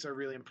reed seats are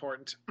really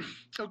important.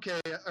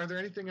 Okay, are there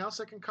anything else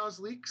that can cause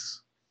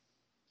leaks?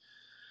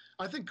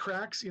 I think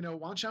cracks.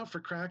 Watch out for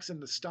cracks in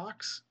the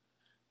stocks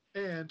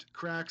and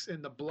cracks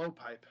in the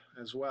blowpipe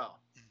as well.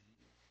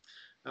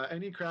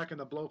 Any crack in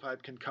the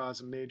blowpipe can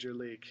cause a major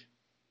leak.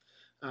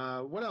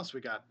 What else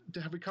we got?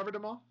 Have we covered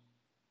them all?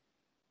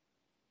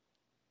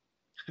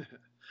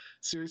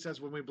 Siri says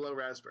when we blow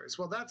raspberries.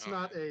 Well, that's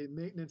not a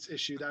maintenance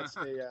issue. That's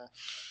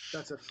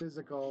a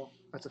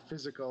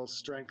physical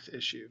strength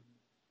issue.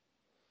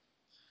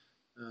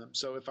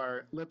 So if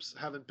our lips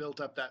haven't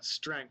built up that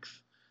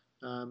strength,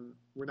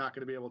 we're not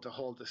going to be able to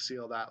hold the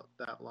seal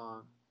that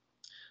long.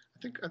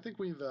 I think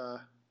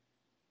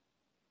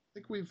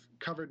we've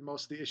covered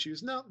most of the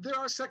issues. Now, there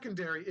are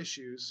secondary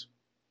issues.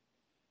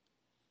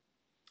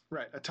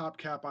 Right, a top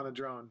cap on a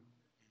drone.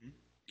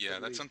 Yeah,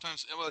 that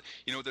sometimes,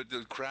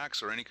 the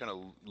cracks or any kind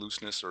of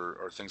looseness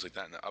or things like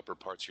that in the upper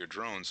parts of your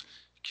drones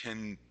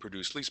can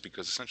produce leaks,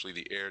 because essentially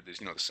the air, the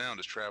sound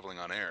is traveling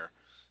on air.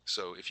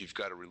 So if you've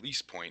got a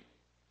release point,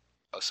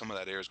 some of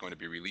that air is going to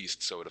be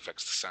released, so it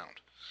affects the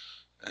sound.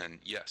 And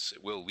yes,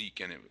 it will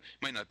leak, and it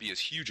might not be as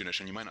huge an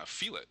issue, and you might not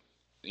feel it.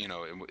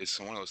 It's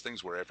one of those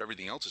things where if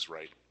everything else is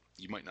right,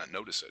 you might not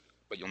notice it,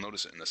 but you'll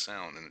notice it in the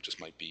sound, and it just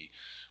might be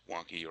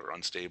wonky or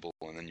unstable,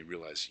 and then you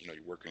realize, you're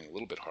working a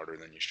little bit harder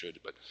than you should.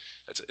 But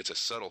it's a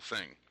subtle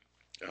thing,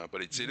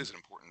 but it is an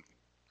important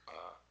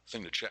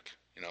thing to check.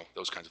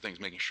 Those kinds of things,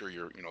 making sure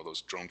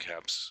those drone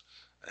caps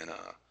and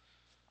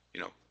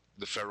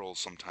the ferrules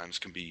sometimes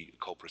can be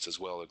culprits as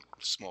well.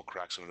 Small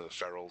cracks under the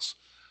ferrules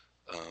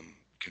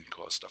can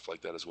cause stuff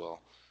like that as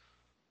well.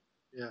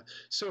 Yeah.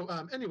 So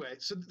anyway,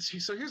 so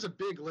here's a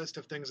big list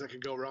of things that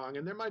could go wrong,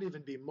 and there might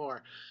even be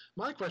more.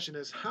 My question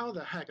is, how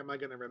the heck am I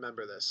going to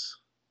remember this?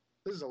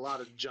 This is a lot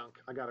of junk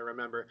I got to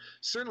remember.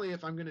 Certainly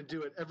if I'm going to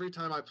do it every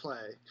time I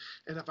play,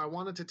 and if I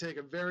wanted to take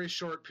a very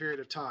short period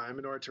of time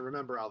in order to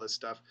remember all this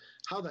stuff,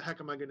 how the heck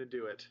am I going to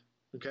do it?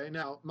 Okay,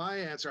 now my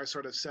answer I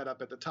sort of set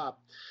up at the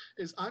top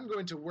is I'm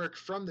going to work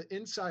from the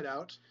inside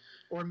out,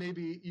 or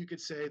maybe you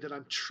could say that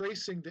I'm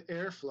tracing the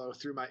airflow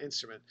through my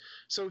instrument.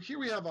 So here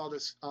we have all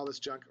this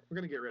junk. We're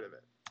going to get rid of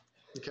it.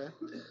 Okay,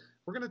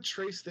 we're going to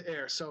trace the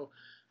air. So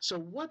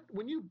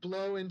when you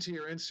blow into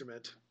your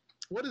instrument,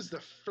 what is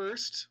the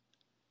first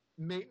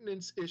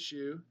maintenance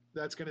issue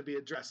that's going to be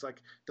addressed?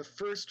 Like the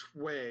first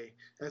way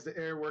as the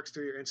air works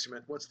through your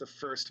instrument, what's the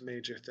first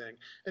major thing?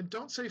 And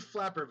don't say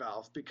flapper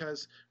valve,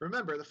 because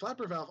remember, the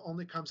flapper valve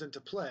only comes into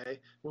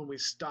play when we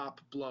stop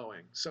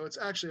blowing. So it's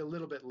actually a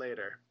little bit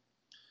later.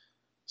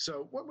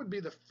 So what would be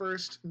the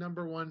first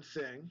number one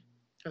thing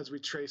as we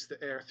trace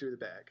the air through the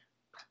bag?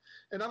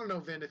 And I don't know,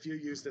 Vin, if you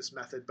use this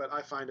method, but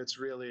I find it's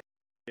really,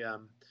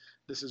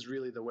 this is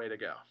really the way to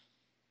go.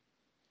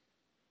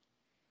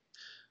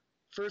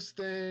 First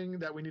thing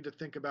that we need to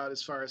think about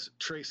as far as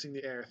tracing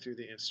the air through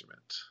the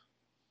instrument.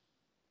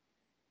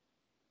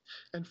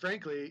 And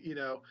frankly,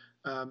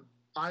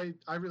 I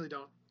really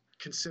don't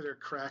consider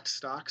cracked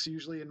stocks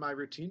usually in my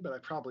routine, but I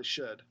probably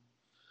should.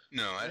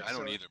 No, I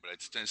don't either, but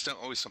it's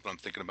always something I'm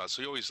thinking about.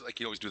 So you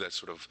always do that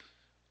sort of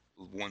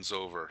once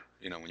over,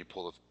 when you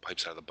pull the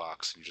pipes out of the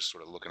box and you're just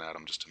sort of looking at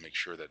them just to make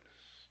sure that,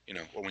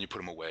 or when you put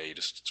them away, you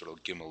just sort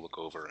of give them a look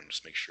over and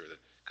just make sure that,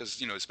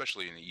 because,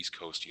 especially in the East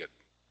Coast, you get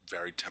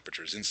varied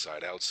temperatures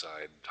inside,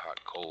 outside, hot,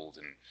 cold,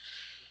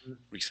 and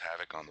wreaks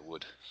havoc on the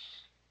wood.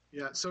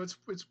 Yeah, so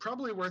it's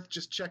probably worth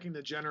just checking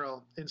the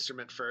general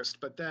instrument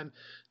first, but then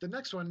the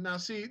next one, now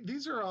see,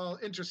 these are all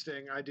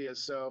interesting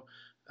ideas. So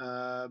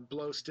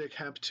blow stick,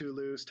 hemp, too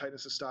loose,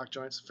 tightness of stock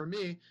joints. For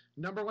me,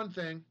 number one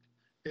thing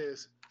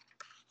is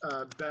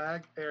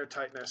bag air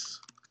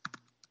tightness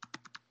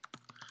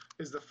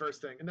is the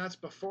first thing. And that's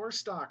before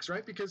stocks,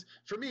 right? Because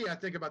for me, I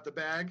think about the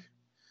bag,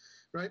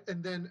 right?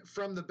 And then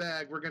from the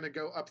bag, we're going to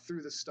go up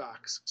through the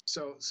stocks.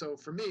 So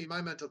for me,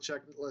 my mental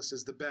checklist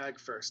is the bag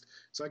first.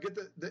 So I get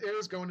the air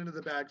is going into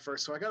the bag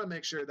first. So I got to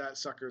make sure that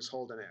sucker's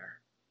holding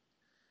air.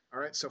 All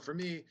right. So for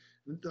me,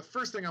 the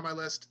first thing on my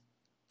list,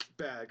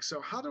 bag.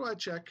 So how do I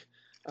check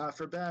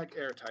for bag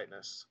air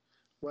tightness?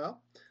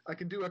 Well, I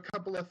can do a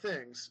couple of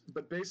things,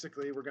 but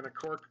basically we're going to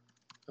cork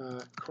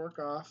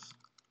off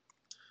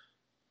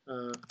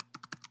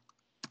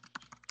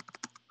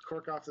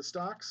the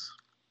stocks.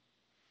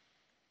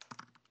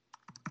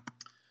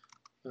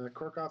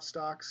 Cork off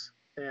stocks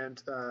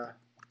and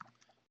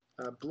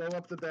blow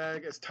up the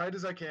bag as tight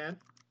as I can.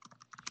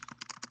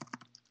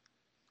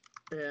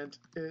 And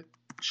it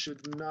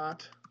should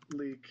not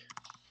leak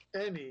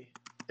any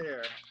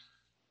air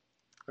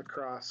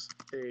across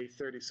a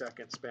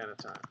 30-second span of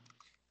time.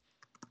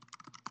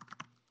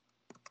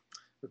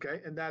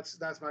 Okay, and that's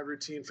my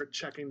routine for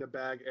checking the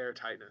bag air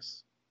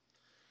tightness.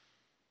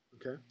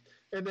 Okay,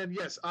 and then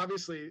yes,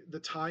 obviously the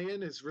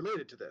tie-in is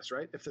related to this,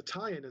 right? If the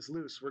tie-in is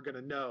loose, we're going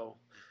to know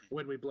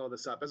when we blow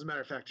this up. As a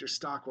matter of fact, your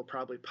stock will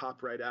probably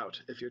pop right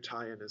out if your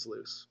tie-in is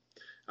loose,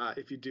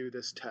 if you do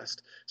this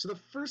test. So the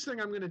first thing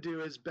I'm going to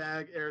do is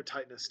bag air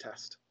tightness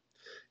test.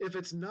 If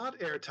it's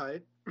not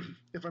airtight,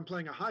 if I'm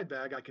playing a hide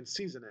bag, I can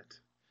season it.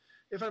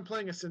 If I'm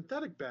playing a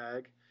synthetic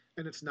bag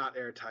and it's not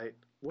airtight,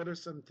 what are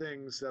some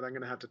things that I'm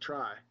going to have to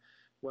try?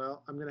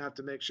 Well, I'm going to have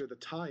to make sure the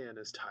tie-in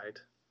is tight.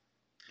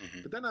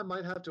 But then I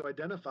might have to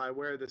identify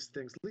where this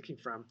thing's leaking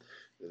from.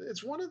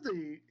 It's one of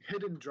the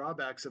hidden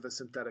drawbacks of a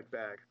synthetic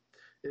bag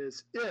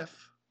is if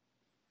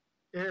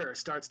air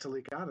starts to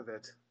leak out of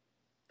it,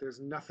 there's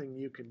nothing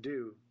you can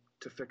do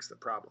to fix the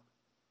problem.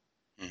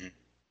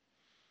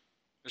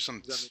 There's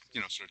some,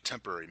 sort of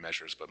temporary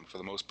measures, but for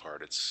the most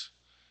part,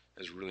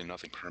 there's really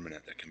nothing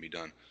permanent that can be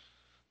done.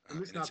 At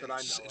least not that I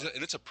know of.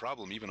 And it's a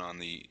problem even on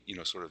the,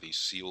 sort of these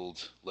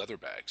sealed leather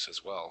bags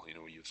as well.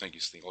 You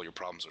think all your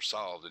problems are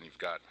solved and you've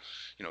got,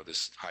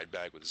 this hide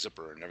bag with a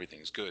zipper and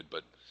everything's good,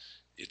 but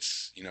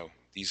it's,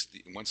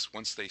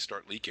 once they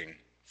start leaking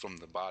from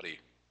the body,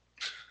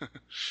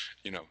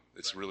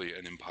 it's really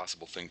an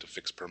impossible thing to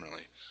fix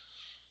permanently.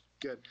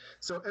 Good.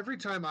 So every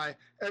time I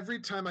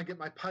get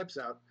my pipes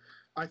out,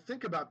 I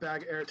think about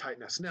bag air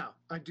tightness. Now,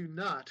 I do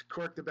not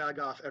cork the bag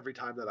off every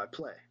time that I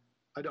play.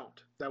 I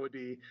don't. That would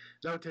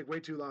take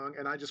way too long,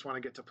 and I just want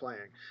to get to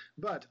playing.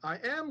 But I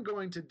am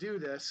going to do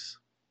this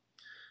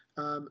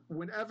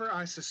whenever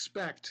I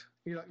suspect,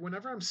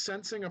 whenever I'm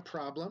sensing a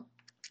problem,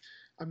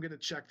 I'm going to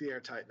check the air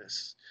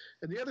tightness.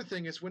 And the other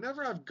thing is,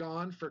 whenever I've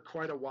gone for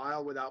quite a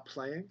while without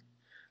playing,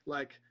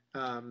 like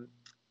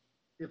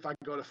if I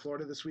go to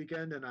Florida this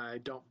weekend and I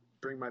don't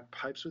bring my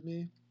pipes with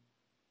me,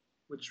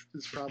 which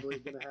is probably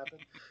going to happen.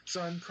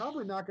 So I'm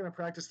probably not going to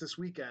practice this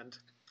weekend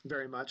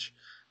very much.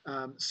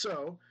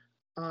 So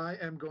I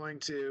am going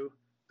to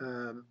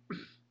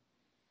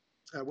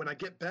when I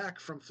get back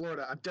from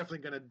Florida, I'm definitely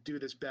going to do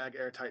this bag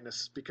air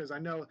tightness because I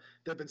know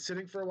they've been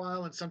sitting for a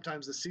while and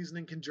sometimes the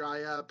seasoning can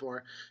dry up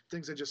or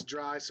things are just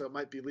dry, so it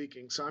might be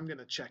leaking. So I'm going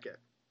to check it.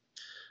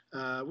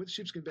 With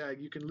sheepskin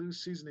bag, you can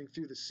lose seasoning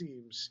through the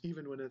seams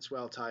even when it's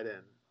well tied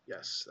in.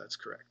 Yes, that's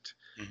correct.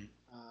 Mm-hmm.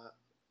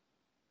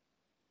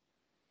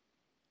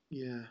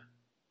 Yeah.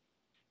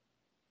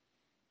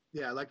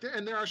 Yeah,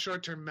 there are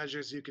short-term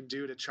measures you can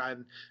do to try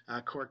and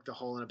cork the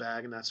hole in a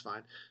bag, and that's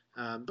fine.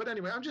 But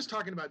anyway, I'm just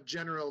talking about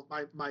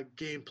my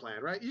game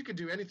plan, right? You can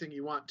do anything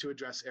you want to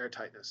address air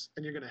tightness,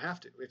 and you're going to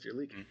have to if you're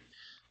leaking.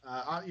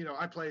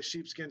 I play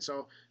sheepskin,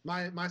 so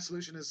my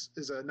solution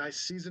is a nice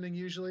seasoning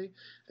usually,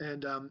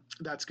 and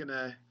that's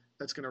gonna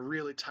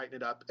really tighten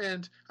it up.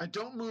 And I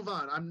don't move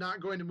on. I'm not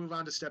going to move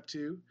on to step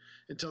 2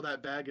 until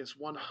that bag is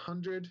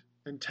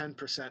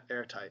 110%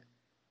 airtight.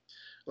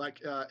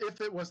 Like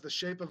if it was the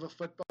shape of a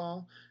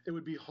football, it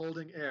would be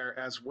holding air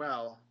as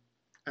well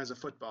as a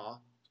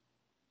football.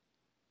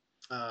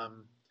 For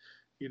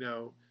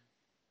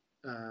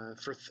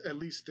at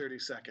least 30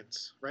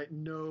 seconds, right?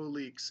 No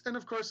leaks. And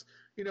of course,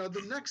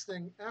 the next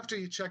thing after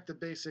you check the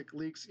basic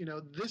leaks,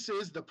 this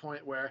is the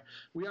point where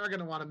we are going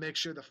to want to make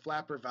sure the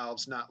flapper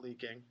valve's not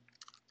leaking.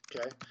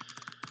 Okay.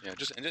 Yeah.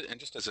 Just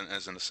as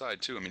an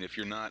aside too. I mean, if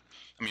you're not,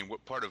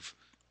 what part of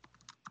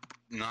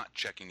not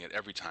checking it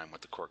every time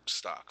with the corked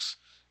stocks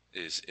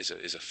is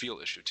a feel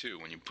issue too.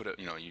 When you put it,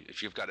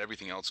 if you've got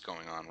everything else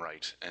going on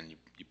right and you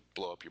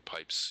blow up your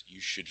pipes, you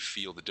should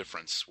feel the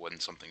difference when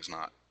something's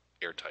not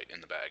airtight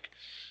in the bag,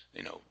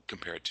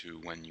 compared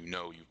to when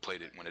you've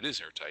played it when it is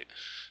airtight.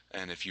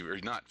 And if you are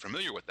not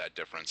familiar with that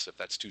difference, if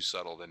that's too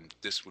subtle, then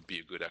this would be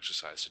a good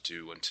exercise to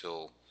do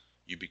until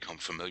you become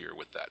familiar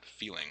with that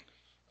feeling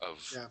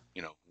of,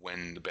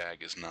 when the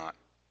bag is not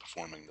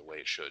performing the way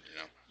it should.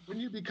 When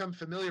you become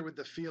familiar with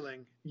the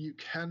feeling, you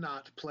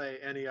cannot play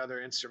any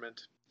other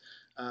instrument.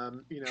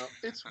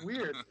 It's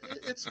weird.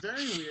 It's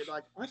very weird.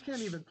 Like I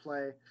can't even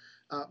play.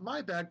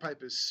 My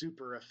bagpipe is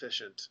super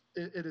efficient.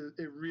 It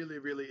really,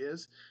 really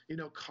is.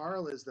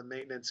 Carl is the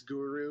maintenance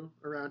guru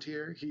around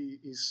here.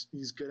 He's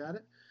good at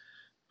it.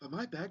 But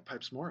my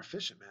bagpipe's more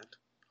efficient, man.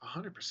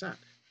 100%.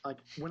 Like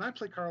when I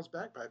play Carl's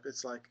bagpipe,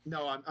 it's like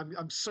no,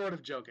 I'm sort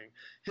of joking.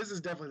 His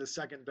is definitely the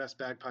second best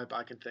bagpipe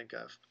I can think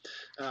of.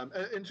 An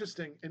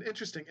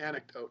interesting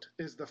anecdote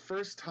is the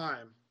first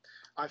time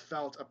I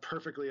felt a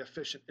perfectly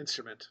efficient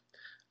instrument.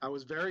 I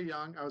was very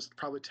young. I was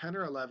probably 10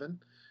 or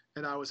 11,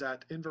 and I was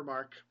at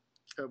Invermark,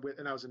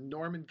 and I was in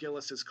Norman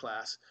Gillis's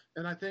class.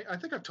 And I think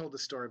I've told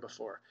this story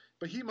before,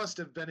 but he must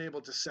have been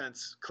able to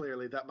sense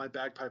clearly that my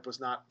bagpipe was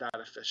not that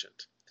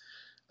efficient.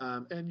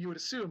 And you would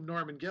assume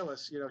Norman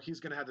Gillis, he's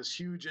going to have this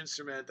huge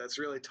instrument that's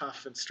really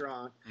tough and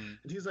strong.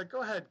 And he's like,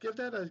 go ahead, give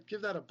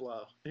that a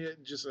blow.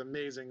 Just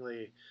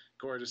amazingly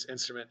gorgeous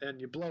instrument. And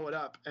you blow it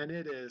up, and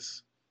it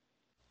is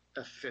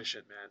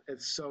efficient, man.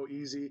 It's so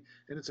easy,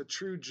 and it's a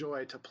true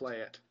joy to play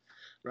it,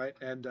 right?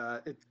 And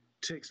it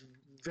takes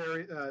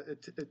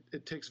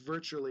it takes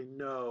virtually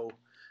no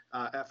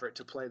effort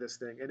to play this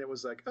thing. And it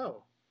was like,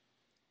 oh,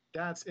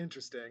 that's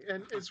interesting.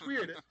 And it's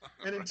weird.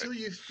 And until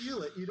you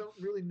feel it, you don't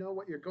really know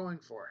what you're going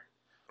for.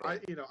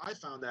 Right. I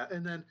found that.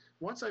 And then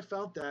once I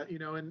felt that,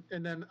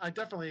 and then I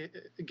definitely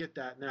get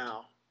that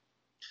now,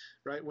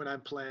 right? When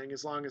I'm playing,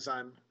 as long as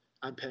I'm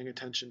paying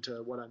attention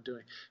to what I'm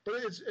doing. But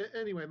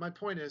anyway, my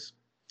point is,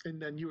 and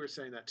then you were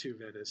saying that too,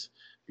 Vin, is,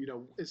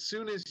 as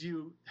soon as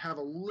you have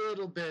a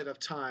little bit of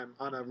time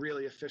on a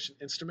really efficient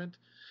instrument,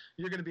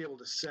 you're going to be able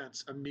to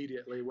sense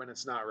immediately when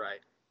it's not right.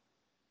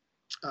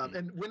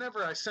 And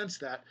whenever I sense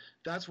that,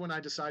 that's when I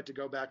decide to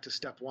go back to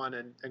step 1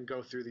 and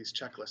go through these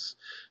checklists.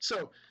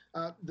 So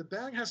the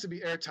bag has to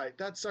be airtight.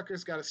 That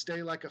sucker's got to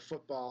stay like a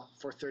football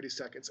for 30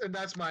 seconds. And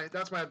that's my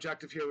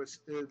objective here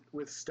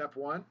with step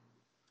 1.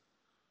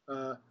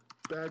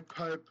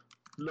 Bagpipe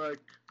like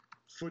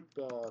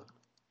football.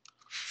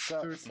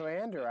 So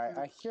Andrew,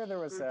 I hear there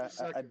was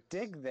a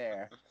dig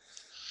there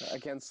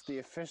against the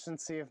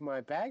efficiency of my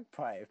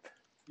bagpipe.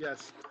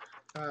 Yes.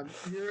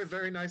 You're a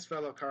very nice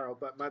fellow, Carl,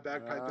 but my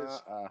bagpipe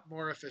is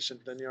more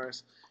efficient than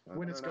yours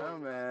when it's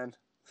going. Man.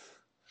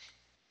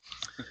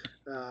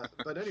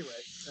 But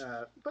anyway,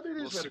 but it is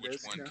we'll what see it which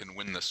is. one can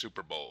win the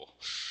Super Bowl.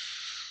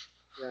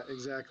 Yeah,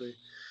 exactly.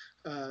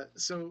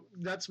 So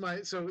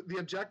the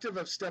objective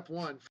of step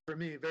 1 for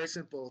me, very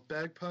simple: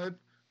 bagpipe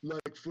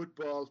like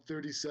football,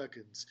 30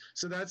 seconds.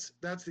 So that's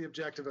the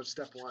objective of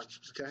step 1.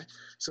 Okay,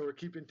 so we're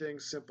keeping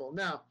things simple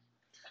now.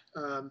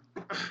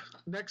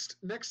 Next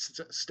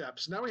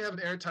steps. Now we have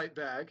an airtight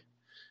bag.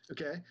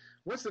 Okay,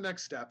 what's the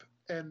next step?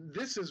 And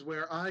this is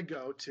where I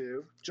go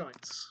to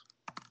joints.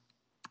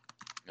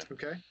 Yeah.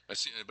 Okay. I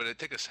see, but it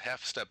take a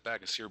half step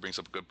back. Sierra brings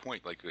up a good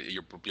point. Like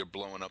you're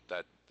blowing up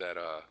that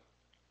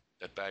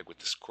bag with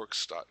this cork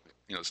stock.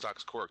 The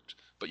stock's corked,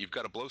 but you've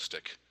got a blow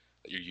stick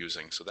that you're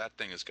using. So that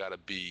thing has got to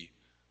be.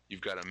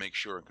 You've got to make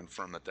sure and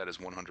confirm that is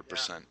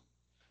 100%.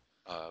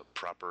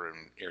 Proper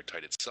and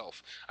airtight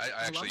itself. I'm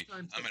at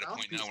a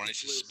point now where I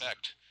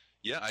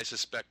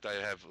suspect I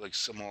have like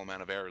small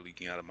amount of air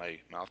leaking out of my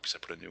mouthpiece. I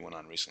put a new one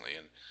on recently,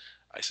 and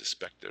I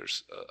suspect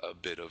there's a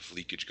bit of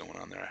leakage going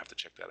on there. I have to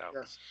check that out.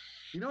 Yes.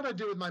 You know what I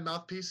do with my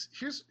mouthpiece?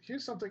 Here's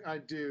something I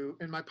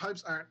are my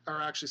pipes are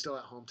actually still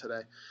at home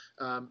today.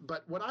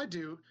 But what I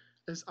do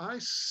is I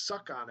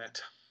suck on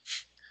it.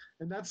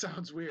 And that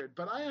sounds weird,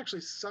 but I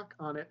actually suck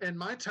on it. And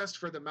my test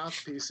for the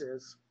mouthpiece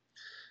is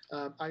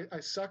I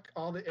suck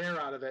all the air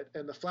out of it,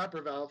 and the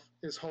flapper valve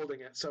is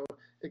holding it. So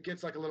it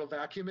gets like a little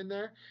vacuum in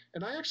there.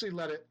 And I actually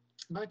let it,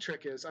 my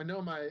trick is, I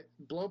know my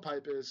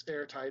blowpipe is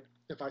airtight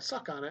if I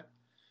suck on it,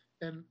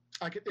 and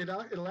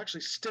it'll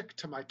actually stick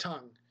to my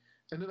tongue.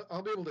 And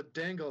I'll be able to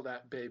dangle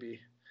that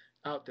baby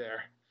out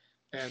there.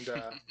 And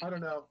I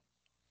don't know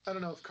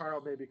if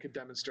Carl maybe could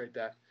demonstrate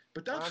that.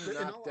 But that's I'm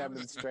not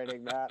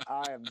demonstrating that.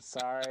 I am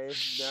sorry.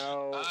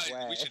 No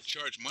way. We should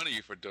charge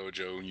money for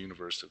Dojo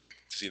Universe to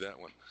see that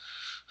one.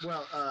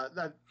 Well,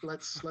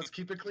 let's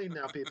keep it clean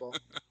now, people.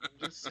 I'm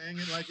just saying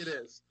it like it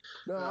is.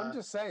 No, I'm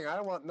just saying I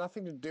don't want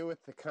nothing to do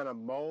with the kind of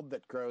mold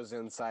that grows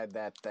inside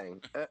that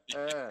thing.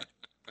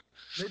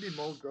 Maybe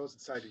mold grows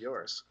inside of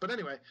yours. But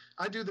anyway,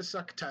 I do the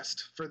suck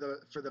test for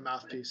the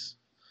mouthpiece.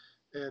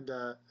 And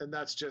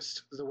that's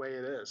just the way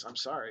it is. I'm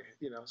sorry.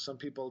 Some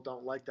people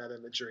don't like that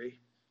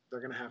imagery. They're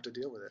going to have to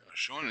deal with it.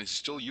 Sean is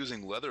still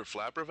using leather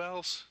flapper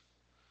valves?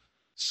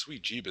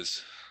 Sweet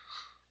jeebus.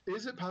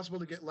 Is it possible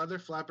to get leather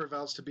flapper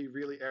valves to be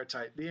really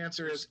airtight? The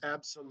answer is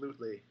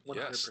absolutely 100%.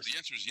 Yes, the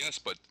answer is yes,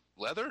 but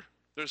leather?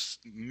 There's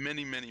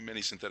many, many,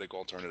 many synthetic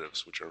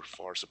alternatives which are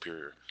far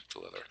superior to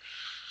leather.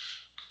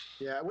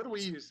 Yeah, what do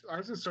we use?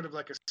 Ours is sort of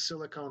like a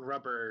silicone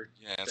rubber.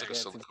 Yeah, it's like a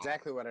silicone. That's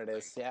exactly what it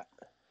is, yeah.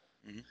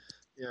 Mm-hmm.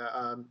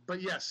 Yeah,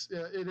 but yes,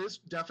 it is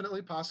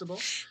definitely possible,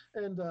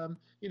 and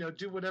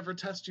do whatever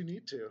test you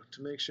need to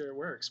make sure it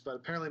works. But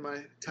apparently,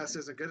 my test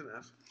isn't good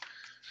enough.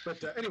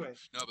 But anyway.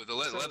 No, but the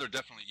leather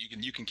definitely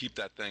you can keep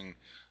that thing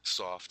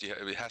soft. Yeah,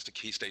 it has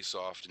to stay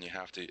soft, and you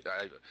have to.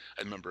 I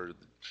remember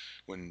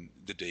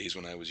the days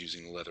when I was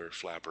using leather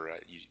flapper.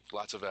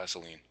 Lots of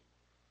Vaseline.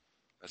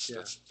 That's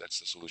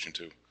the solution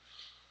too.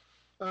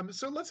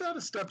 So let's add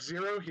a step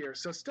 0 here.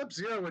 So step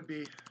 0 would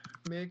be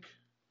make.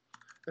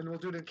 And we'll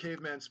do it in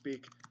caveman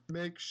speak.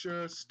 Make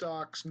sure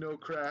stocks no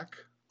crack.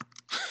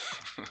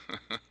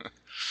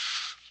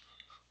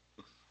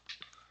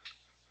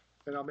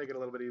 And I'll make it a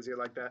little bit easier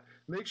like that.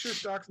 Make sure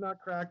stock's not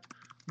cracked.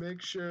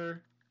 Make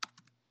sure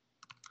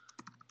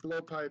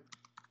blowpipe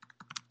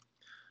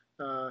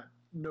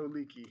no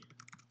leaky.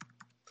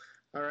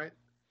 All right.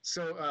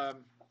 So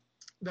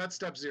that's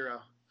step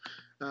 0.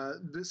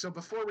 So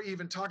before we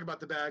even talk about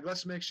the bag,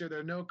 let's make sure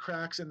there are no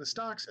cracks in the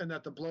stocks and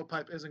that the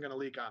blowpipe isn't going to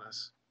leak on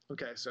us.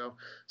 Okay, so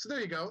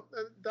there you go.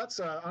 That's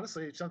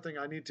honestly something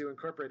I need to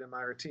incorporate in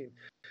my routine.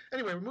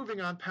 Anyway, we're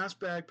moving on past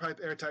bagpipe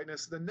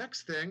airtightness. The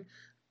next thing,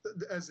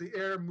 as the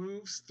air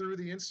moves through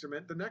the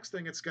instrument, the next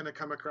thing it's going to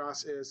come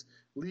across is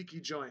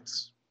leaky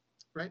joints,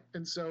 right?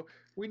 And so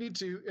we need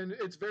to, and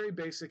it's very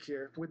basic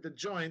here, with the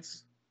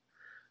joints,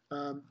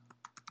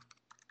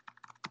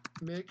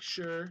 make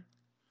sure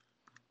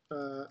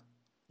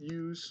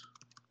use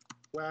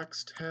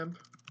waxed hemp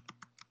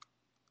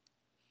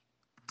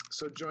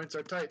so joints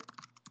are tight.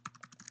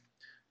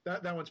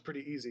 That one's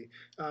pretty easy.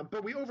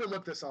 But we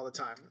overlook this all the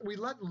time. We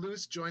let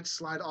loose joints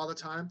slide all the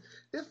time.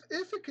 If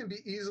it can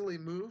be easily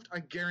moved, I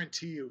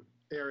guarantee you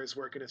air is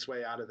working its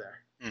way out of there.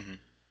 Mm-hmm.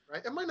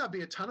 Right? It might not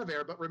be a ton of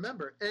air, but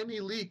remember,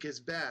 any leak is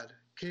bad.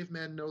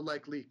 Caveman no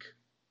like leak.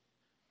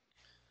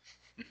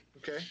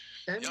 Okay?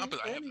 I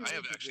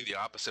have actually the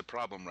opposite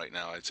problem right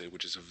now, I'd say,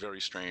 which is a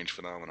very strange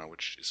phenomenon,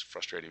 which is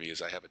frustrating me,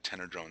 is I have a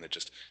tenor drone that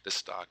the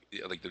stock,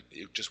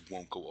 it just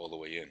won't go all the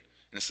way in. And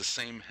it's the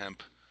same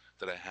hemp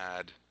that I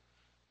had.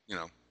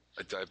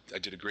 I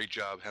did a great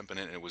job hemping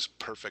it, and it was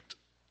perfect,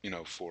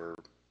 for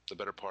the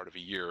better part of a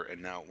year,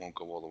 and now it won't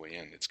go all the way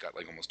in. It's got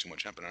like almost too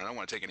much hemp in it. I don't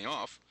want to take any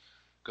off,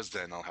 because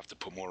then I'll have to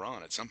put more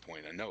on at some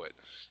point. I know it.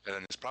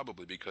 And it's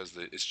probably because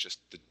it's just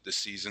the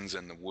seasons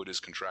and the wood is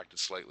contracted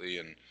slightly,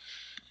 and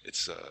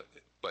it's,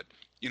 but,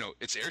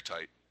 it's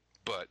airtight,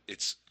 but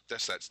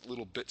that's that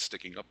little bit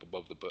sticking up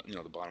above the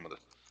bottom of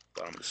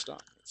the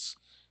stock.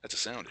 That's a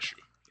sound issue,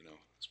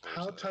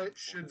 How tight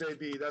should they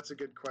be? That's a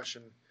good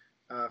question.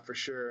 For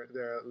sure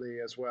there,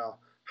 Lee, as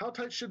well. How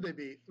tight should they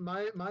be?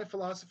 My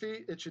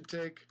philosophy, it should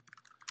take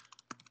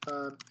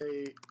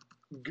a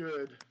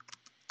good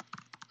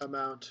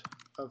amount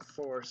of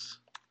force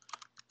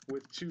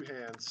with 2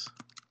 hands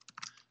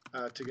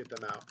to get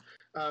them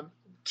out.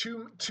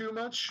 Too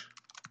much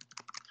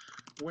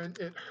when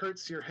it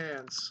hurts your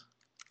hands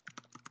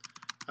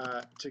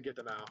to get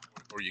them out.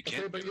 Or you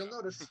can't. Okay, but you'll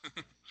notice.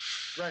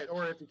 Right,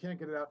 or if you can't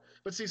get it out.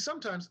 But see,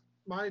 sometimes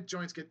my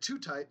joints get too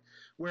tight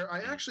where I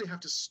actually have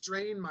to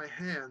strain my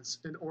hands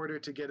in order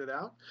to get it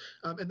out.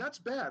 And that's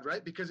bad,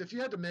 right? Because if you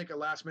had to make a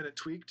last-minute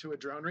tweak to a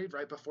drone read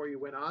right before you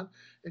went on,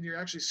 and you're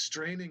actually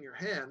straining your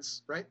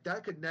hands, right,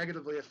 that could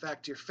negatively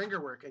affect your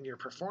finger work and your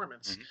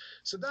performance. Mm-hmm.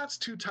 So that's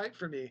too tight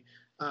for me.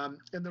 And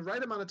the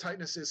right amount of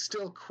tightness is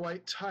still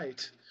quite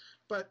tight.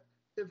 But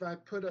if I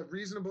put a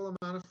reasonable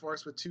amount of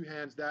force with 2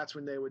 hands, that's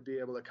when they would be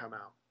able to come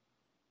out.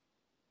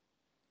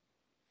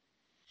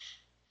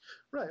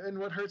 Right, and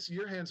what hurts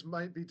your hands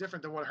might be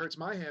different than what hurts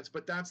my hands,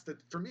 but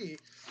for me,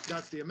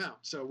 that's the amount.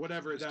 So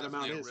whatever that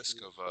amount is. There's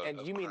definitely a risk of,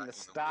 and you mean the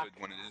stock wood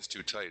when it is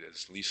too tight,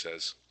 as Lee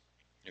says.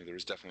 There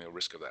is definitely a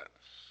risk of that.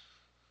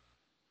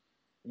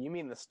 You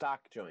mean the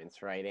stock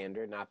joints, right,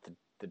 Andrew? Not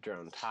the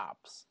drone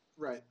tops.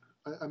 Right.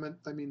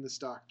 I mean the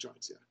stock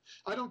joints. Yeah.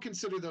 I don't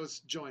consider those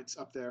joints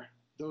up there.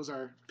 Those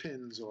are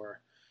pins, or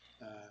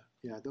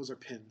those are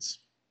pins.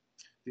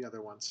 The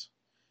other ones.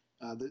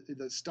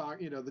 The stock,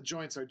 the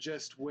joints are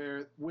just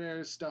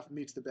where stuff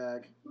meets the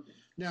bag.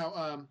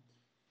 Now,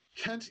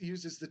 Kent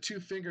uses the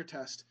 2-finger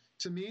test.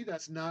 To me,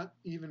 that's not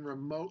even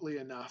remotely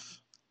enough.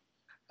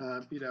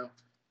 But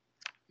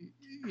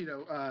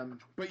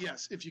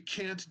yes, if you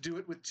can't do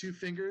it with 2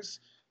 fingers,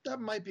 that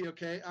might be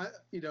okay.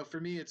 For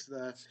me, it's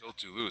still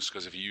too loose,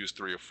 because if you use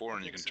 3 or 4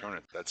 and you can turn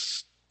it,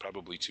 that's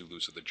probably too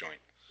loose of the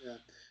joint. Yeah,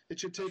 it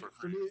should take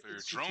for me. For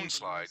your drone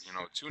slide,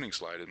 tuning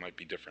slide, it might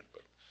be different,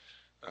 but.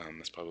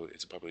 It's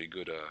probably a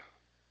good.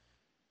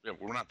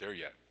 We're not there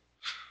yet.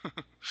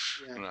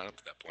 We're not up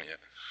to that point yet.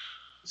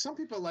 Some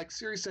people, like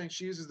Siri's saying,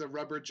 she uses the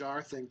rubber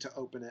jar thing to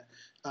open it.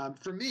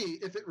 For me,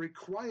 if it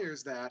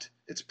requires that,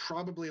 it's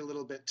probably a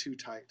little bit too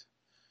tight.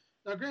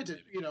 Now,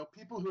 granted,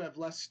 people who have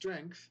less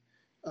strength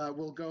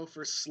will go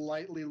for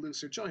slightly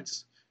looser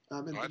joints.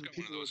 I've got one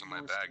of those in my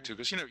bag too,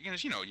 because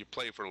you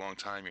play for a long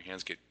time, your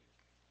hands get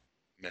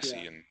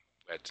messy and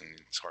wet, and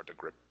it's hard to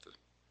grip the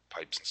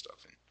pipes and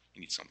stuff, and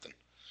you need something.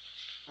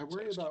 I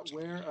worry about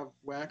wear of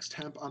waxed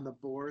hemp on the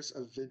bores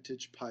of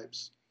vintage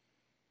pipes.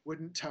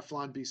 Wouldn't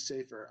Teflon be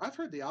safer? I've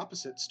heard the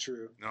opposite's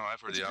true. No, I've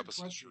heard the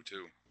opposite's true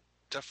too.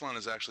 Teflon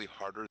is actually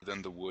harder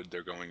than the wood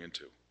they're going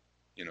into.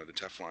 The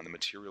Teflon, the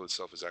material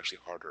itself is actually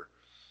harder.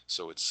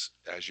 So it's,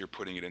 as you're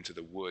putting it into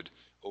the wood,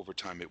 over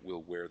time it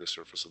will wear the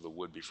surface of the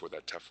wood before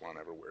that Teflon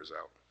ever wears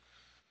out.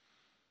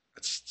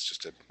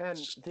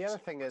 The other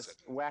thing is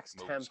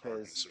waxed hemp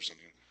is...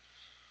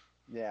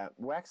 Yeah,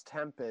 waxed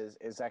hemp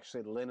is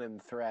actually linen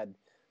thread.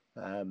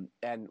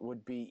 And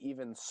would be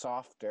even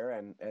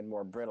softer and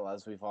more brittle,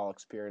 as we've all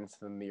experienced,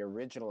 than the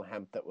original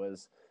hemp that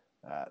was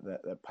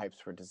the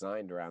pipes were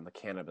designed around, the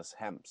cannabis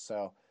hemp.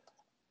 So,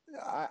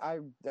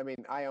 I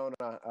mean, I own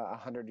a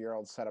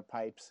 100-year-old set of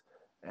pipes,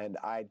 and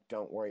I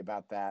don't worry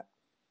about that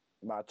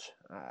much.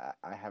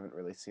 I haven't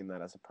really seen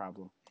that as a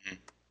problem. Mm-hmm.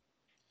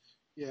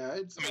 Yeah,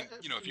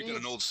 if you got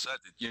an old set,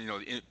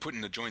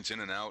 putting the joints in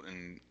and out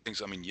and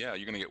things. I mean, yeah,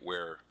 you're gonna get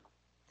wear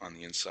on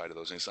the inside of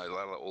those. A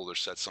lot of the older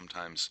sets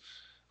sometimes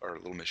are a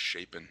little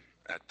misshapen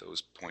at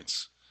those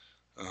points.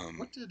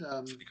 What did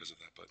because of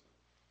that? But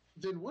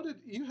Vin,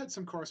 you had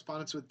some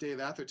correspondence with Dave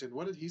Atherton?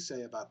 What did he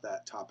say about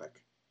that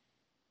topic?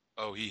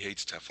 Oh, he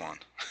hates Teflon.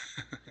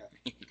 Okay.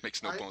 He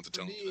makes no bones to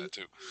tell me that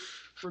too.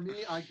 For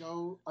me, I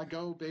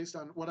go based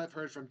on what I've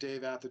heard from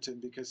Dave Atherton,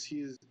 because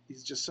he's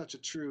just such a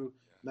true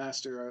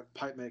master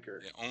pipe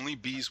maker. Yeah, only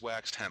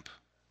beeswaxed hemp.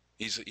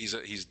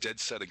 He's dead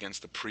set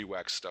against the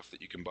pre-waxed stuff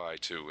that you can buy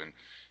too, and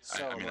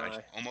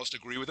I almost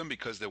agree with him,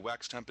 because the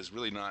waxed hemp is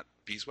really not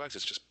beeswax;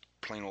 it's just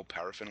plain old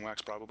paraffin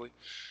wax, probably,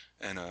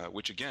 and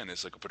which again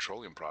is like a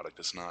petroleum product.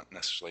 It's not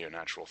necessarily a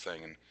natural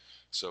thing, and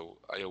so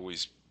I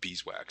always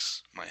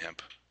beeswax my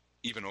hemp,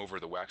 even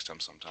over the waxed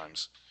hemp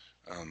sometimes,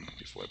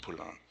 before I put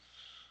it on.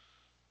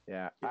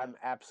 Yeah, I'm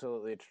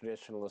absolutely a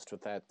traditionalist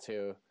with that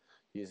too,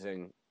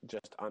 using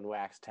just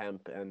unwaxed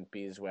hemp and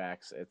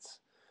beeswax.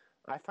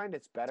 I find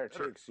it's better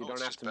too, because you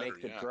don't have to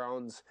make the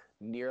drones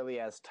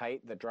nearly as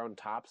tight, the drone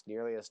tops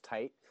nearly as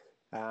tight,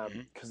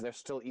 because they're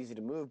still easy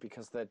to move,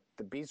 because the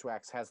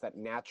beeswax has that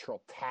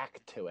natural tack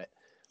to it,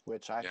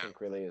 which I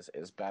think really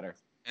is better.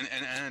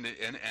 And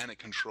it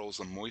controls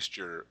the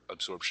moisture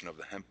absorption of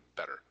the hemp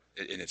better.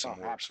 And it's a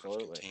more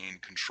sort of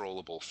contained,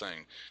 controllable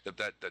thing.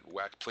 That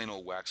plain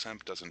old wax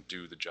hemp doesn't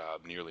do the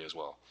job nearly as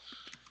well.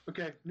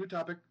 Okay, new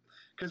topic,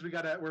 because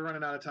we're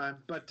running out of time.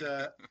 But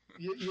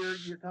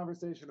your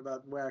conversation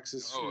about wax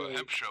is a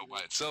hemp show by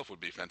itself would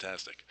be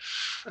fantastic.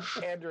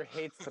 Andrew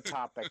hates the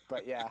topic,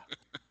 but yeah.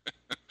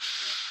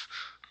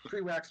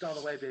 Pre-waxed all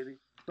the way, baby.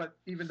 But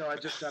even though I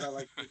just said I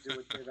like to do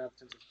it, Dave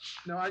Atherton.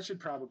 No, I should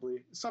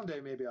probably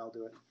someday. Maybe I'll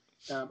do it.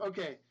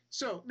 Okay.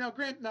 So now,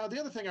 Grant. Now the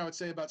other thing I would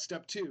say about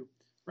step 2,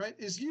 right,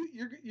 is you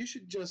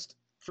should just.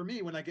 For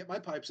me, when I get my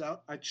pipes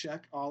out, I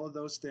check all of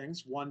those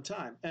things one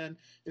time. And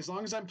as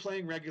long as I'm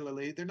playing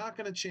regularly, they're not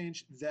going to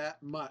change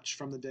that much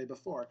from the day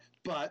before.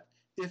 But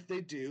if they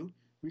do,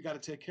 we got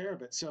to take care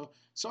of it. So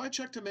I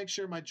check to make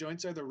sure my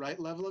joints are the right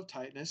level of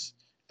tightness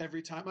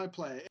every time I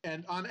play.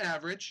 And on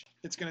average,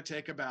 it's going to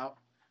take about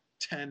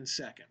 10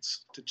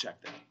 seconds to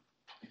check that.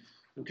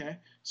 Okay?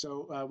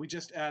 So we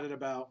just added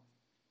about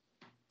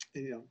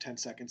 10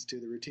 seconds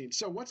to the routine.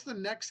 So what's the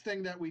next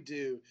thing that we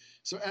do?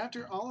 So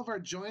after all of our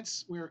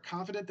joints, we're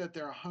confident that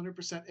they're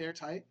 100%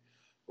 airtight.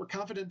 We're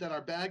confident that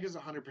our bag is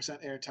 100%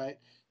 airtight.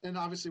 And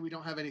obviously we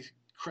don't have any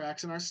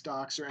cracks in our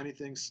stocks or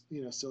anything,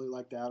 silly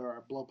like that, or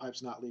our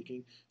blowpipe's not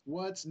leaking.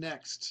 What's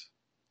next?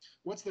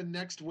 What's the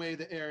next way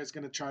the air is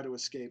going to try to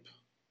escape?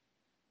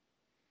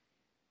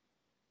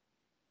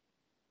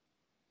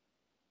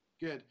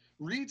 Good.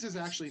 Reeds is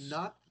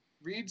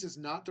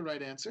not the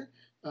right answer,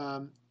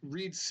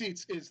 reed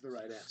seats is the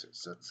right answer.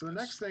 So the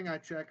next thing I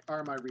check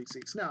are my reed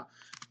seats. Now,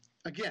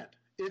 again,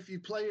 if you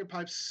play your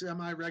pipes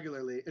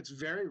semi-regularly, it's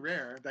very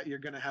rare that you're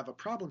going to have a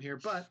problem here,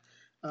 but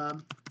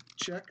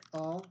check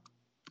all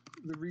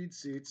the reed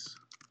seats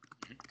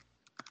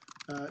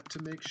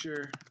to make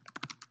sure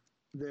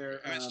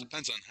they're... it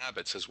depends on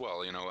habits as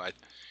well.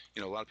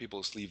 A lot of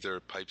people leave their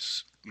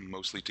pipes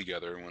mostly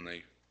together when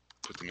they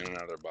put them in and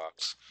out of their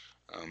box.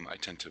 I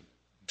tend to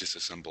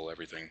disassemble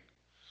everything,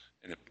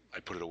 and I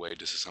put it away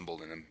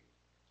disassembled and then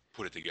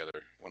put it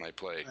together when I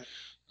play.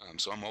 Right.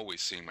 So I'm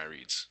always seeing my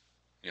reeds,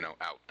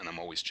 out, and I'm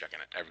always checking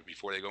it.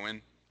 Before they go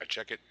in, I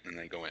check it, and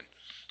they go in.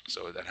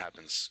 So that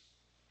happens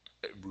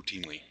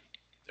routinely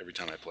every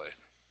time I play.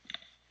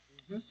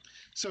 Mm-hmm.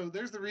 So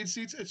there's the reed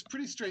seats. It's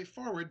pretty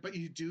straightforward, but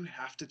you do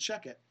have to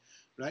check it,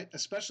 right?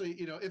 Especially,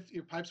 if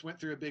your pipes went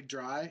through a big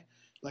dry,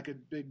 like a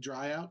big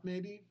dry out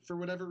maybe, for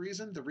whatever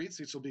reason, the reed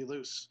seats will be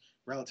loose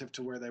relative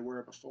to where they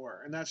were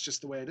before. And that's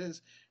just the way it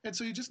is. And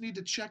so you just need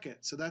to check it.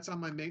 So that's on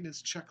my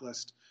maintenance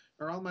checklist.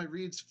 Are all my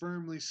reeds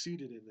firmly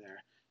seated in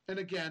there? And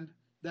again,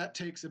 that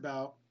takes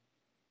about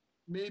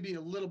maybe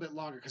a little bit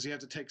longer because you have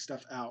to take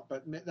stuff out,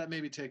 but that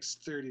maybe takes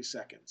 30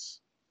 seconds.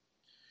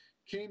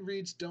 Cane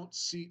reeds don't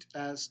seat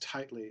as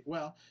tightly.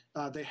 Well,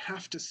 they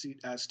have to seat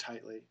as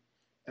tightly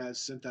as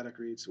synthetic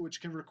reeds,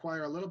 which can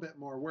require a little bit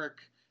more work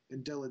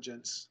and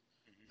diligence,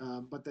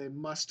 but they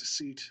must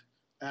seat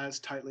as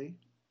tightly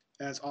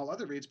as all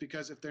other reeds,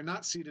 because if they're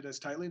not seated as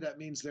tightly, that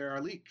means there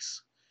are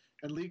leaks,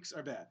 and leaks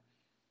are bad.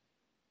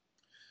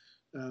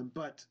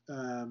 But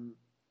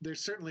they're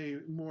certainly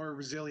more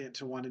resilient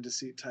to wanting to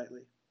seat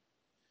tightly.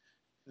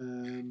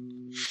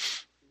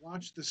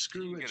 Watch the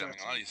screw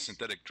adjustments. A lot of these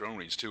synthetic drone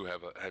reeds too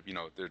have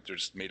they're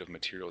just made of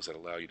materials that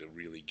allow you to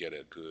really get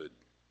a good,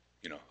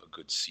 a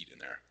good seat in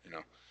there.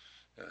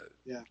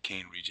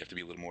 Cane reeds you have to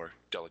be a little more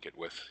delicate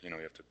with. You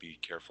have to be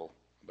careful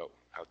about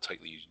how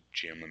tightly you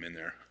jam them in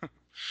there.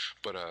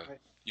 But right.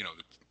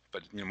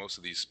 Most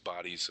of these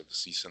bodies of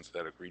these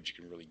synthetic reeds you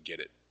can really get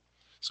it,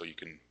 so you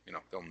can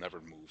they'll never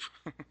move.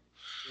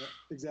 Yeah,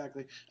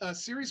 exactly.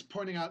 Siri's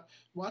pointing out,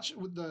 watch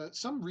with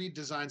some reed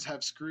designs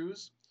have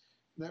screws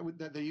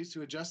that they use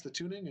to adjust the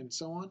tuning and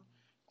so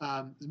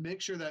on. Make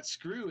sure that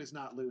screw is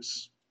not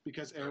loose,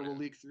 because air will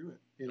leak through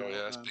it.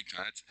 That's big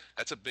time.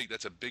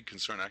 That's a big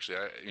concern actually.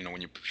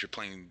 If you're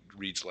playing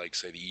reeds like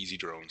say the Easy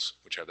drones,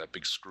 which have that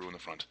big screw in the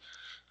front,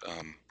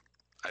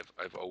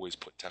 I've always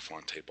put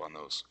Teflon tape on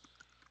those,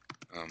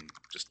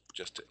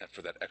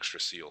 for that extra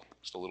seal,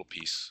 just a little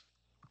piece.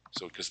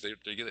 So because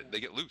they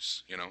get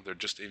loose, they're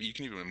just, you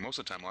can even, most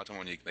of the time, a lot of time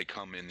when they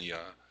come in the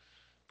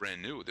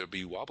brand new, they'll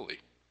be wobbly,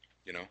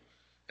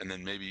 and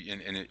then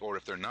maybe or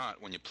if they're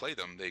not, when you play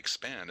them, they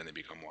expand and they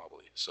become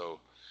wobbly. So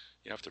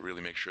you have to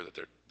really make sure that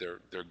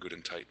they're good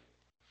and tight.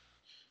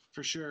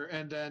 For sure.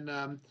 And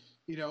then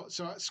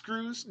so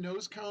screws,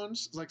 nose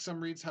cones, like some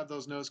reeds have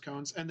those nose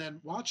cones, and then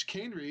watch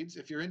cane reeds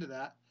if you're into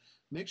that.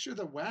 Make sure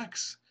the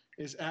wax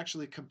is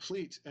actually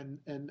complete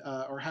and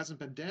or hasn't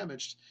been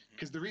damaged,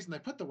 because the reason they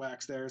put the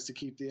wax there is to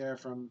keep the air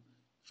from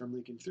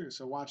leaking through.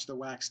 So watch the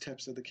wax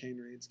tips of the cane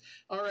reeds.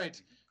 All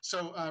right,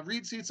 so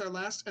reed seats are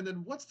last, and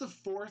then what's the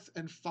fourth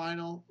and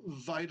final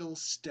vital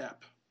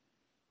step?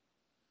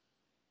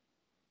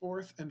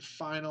 Fourth and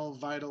final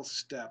vital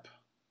step.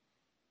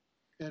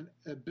 And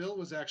Bill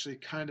was actually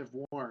kind of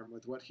warm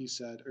with what he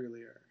said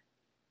earlier.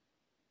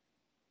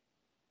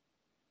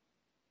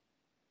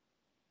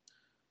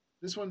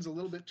 This one's a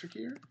little bit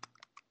trickier.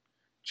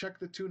 Check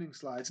the tuning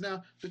slides.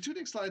 Now, the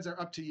tuning slides are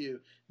up to you.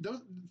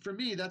 For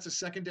me, that's a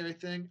secondary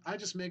thing. I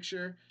just make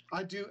sure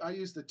I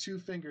use the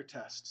 2-finger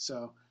test.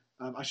 So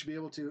I should be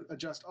able to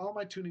adjust all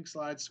my tuning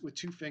slides with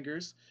 2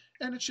 fingers,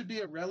 and it has to be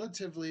a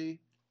relatively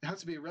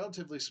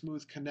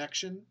smooth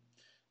connection.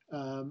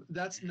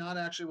 That's not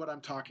actually what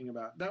I'm talking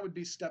about. That would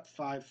be step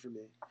 5 for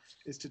me,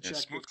 is to check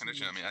smooth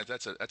connection. I mean,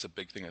 that's a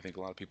big thing. I think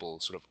a lot of people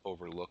sort of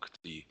overlook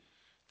the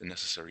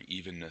necessary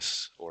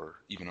evenness or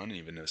even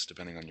unevenness,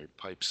 depending on your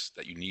pipes,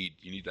 that you need.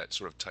 You need that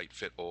sort of tight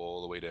fit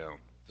all the way down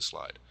the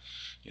slide.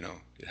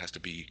 It has to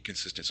be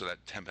consistent, so that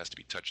hemp has to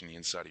be touching the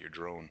inside of your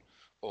drone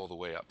all the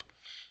way up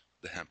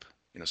the hemp.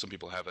 Some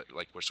people have it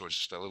like where it's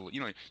just a little,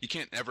 you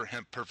can't ever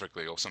hemp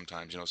perfectly, or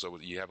sometimes, so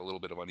you have a little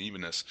bit of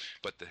unevenness,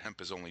 but the hemp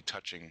is only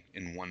touching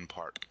in one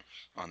part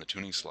on the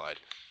tuning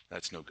slide.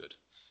 That's no good.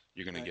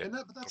 You're going to get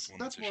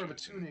that's more of a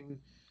tuning.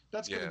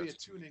 That's going to be a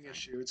tuning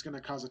issue. It's going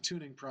to cause a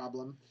tuning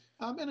problem.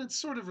 And it's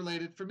sort of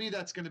related. For me,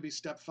 that's going to be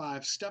step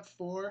 5. Step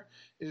 4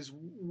 is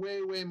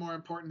way, way more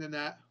important than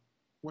that.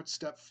 What's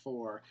step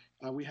 4?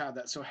 We have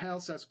that. So Hal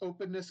says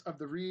openness of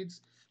the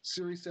reeds.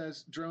 Siri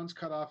says drones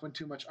cut off when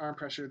too much arm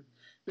pressure.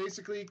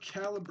 Basically,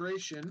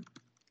 calibration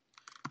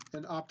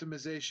and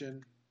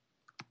optimization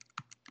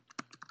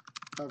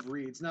of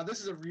reeds. Now,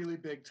 this is a really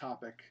big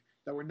topic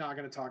that we're not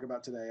going to talk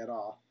about today at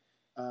all.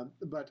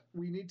 But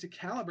we need to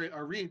calibrate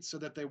our reeds so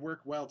that they work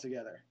well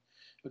together.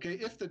 Okay,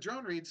 if the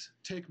drone reeds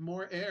take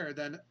more air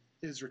than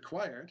is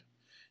required,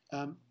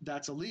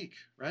 that's a leak,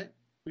 right?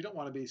 We don't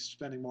want to be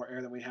spending more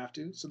air than we have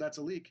to, so that's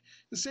a leak.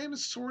 The same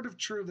is sort of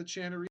true of the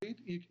Channer reed.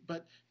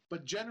 but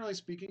generally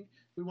speaking,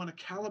 we want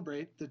to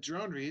calibrate the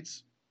drone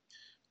reeds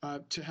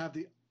to have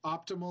the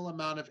optimal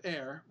amount of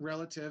air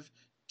relative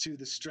to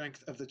the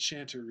strength of the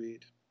chanter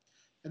reed.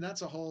 And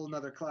that's a whole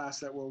another class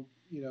that we'll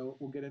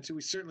get into.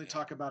 We certainly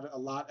talk about it a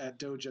lot at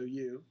Dojo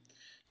U.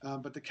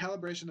 But the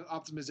calibration and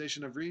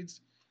optimization of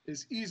reeds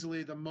is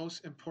easily the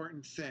most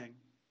important thing.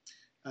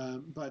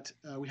 But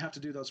we have to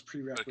do those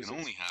prerequisites. But it can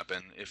only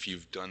happen if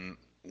you've done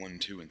 1,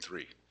 2, and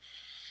 3.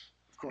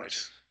 Of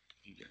course.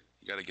 Right.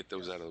 You got to get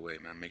those out of the way,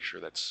 man. Make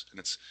sure it's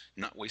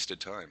not wasted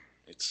time.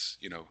 It's,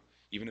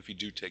 even if you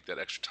do take that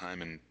extra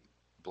time and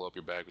blow up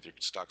your bag with your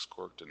stocks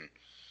corked and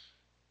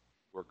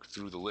work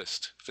through the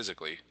list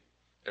physically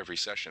every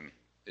session,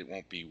 it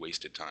won't be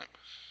wasted time.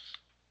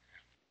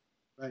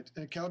 Right,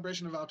 and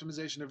calibration of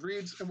optimization of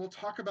reeds, and we'll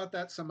talk about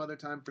that some other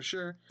time for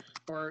sure,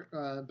 or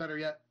better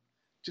yet,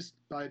 just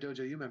buy a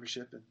Dojo U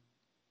membership, and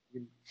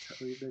you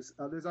can,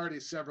 there's already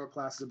several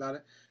classes about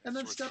it. And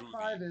then step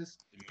 5 is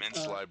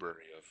immense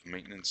library of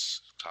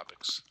maintenance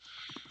topics.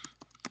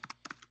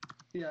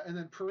 Yeah, and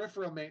then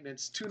peripheral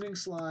maintenance, tuning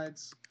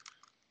slides.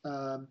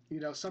 Some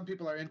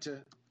people are into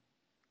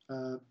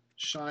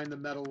shine the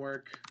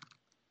metalwork,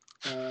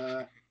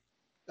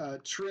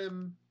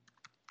 trim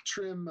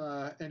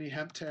any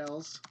hemp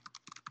tails.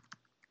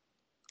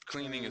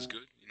 Cleaning is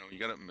good. You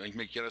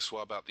gotta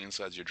swab out the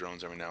insides of your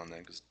drones every now and then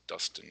because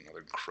dust and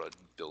other crud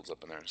builds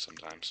up in there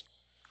sometimes.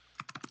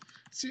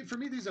 See, for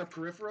me, these are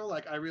peripheral.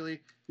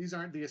 These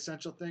aren't the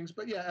essential things.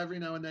 But yeah, every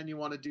now and then you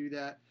want to do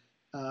that.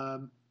 I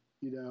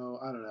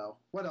don't know.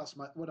 What else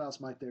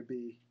might there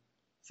be?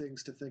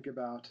 Things to think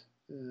about.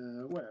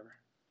 Whatever.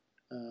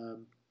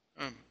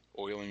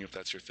 Oiling, if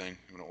that's your thing.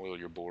 You want to oil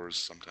your bores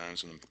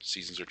sometimes when the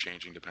seasons are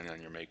changing, depending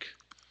on your make.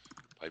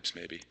 Pipes,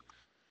 maybe.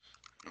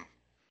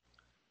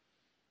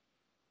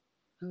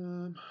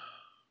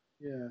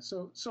 Yeah.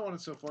 So on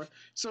and so forth.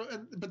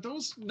 But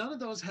none of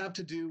those have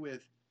to do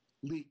with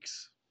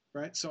leaks,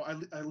 right? So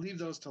I leave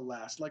those to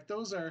last. Like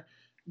those are,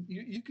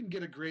 you can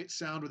get a great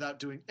sound without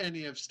doing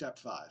any of step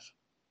 5.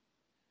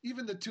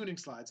 Even the tuning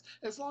slides,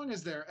 as long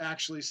as they're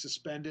actually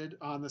suspended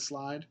on the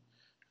slide,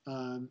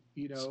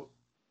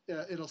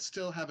 it'll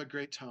still have a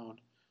great tone.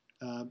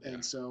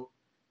 And so,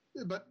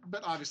 but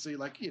obviously,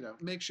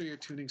 make sure your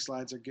tuning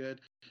slides are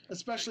good,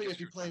 especially if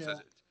you play a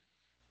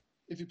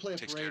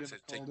parade in the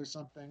cold or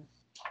something.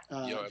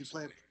 If you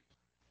play,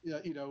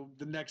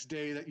 the next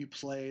day that you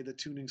play, the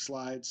tuning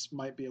slides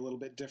might be a little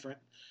bit different.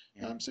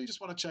 So you just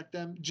want to check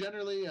them.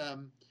 Generally,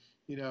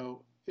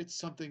 it's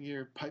something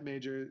your pipe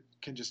major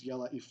can just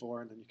yell at you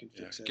for, and then you can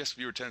fix it. Guest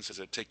viewer 10 says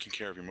that taking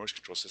care of your motion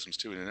control systems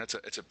too, and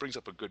it brings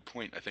up a good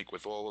point. I think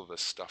with all of the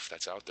stuff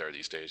that's out there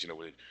these days,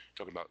 we're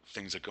talking about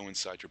things that go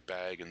inside your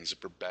bag and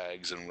zipper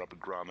bags and rubber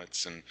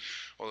grommets and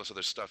all this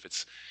other stuff.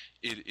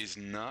 It is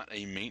not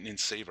a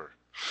maintenance saver,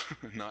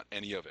 not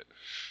any of it.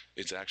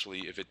 It's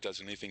actually, if it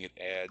does anything, it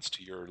adds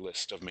to your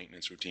list of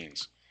maintenance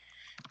routines.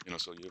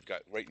 So you've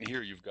got right in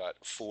here, you've got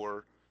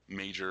 4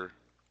 major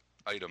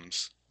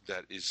items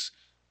that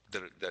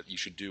you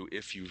should do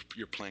if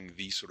you're playing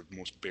the sort of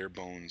most bare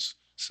bones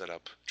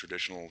setup,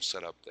 traditional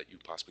setup that you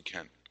possibly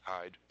can.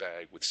 Hide,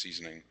 bag with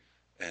seasoning,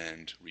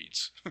 and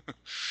reeds.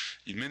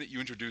 The minute you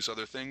introduce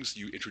other things,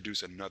 you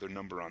introduce another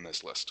number on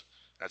this list.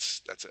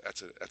 That's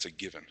a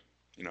given.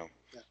 You're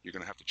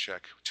going to have to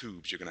check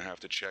tubes. You're going to have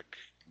to check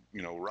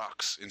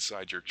rocks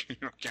inside your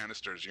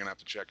canisters. You're going to have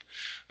to check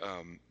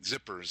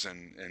zippers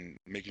and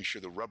making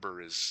sure the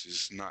rubber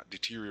is not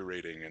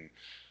deteriorating, and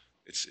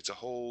it's a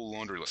whole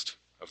laundry list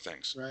of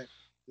things. Right.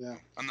 Yeah.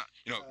 I'm not.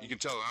 You can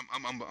tell.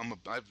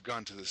 I've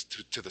gone to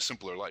the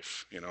simpler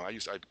life. I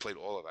played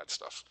all of that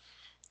stuff,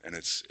 and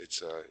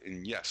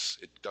and yes,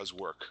 it does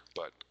work,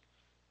 but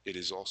it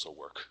is also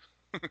work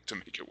to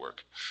make it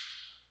work.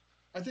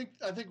 I think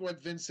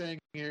what Vin's saying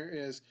here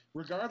is,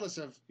 regardless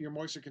of your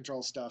moisture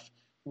control stuff,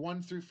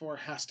 1 through 4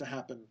 has to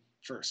happen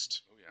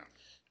first.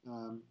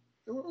 Oh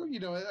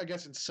yeah. I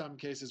guess in some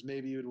cases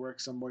maybe you would work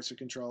some moisture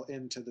control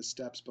into the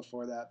steps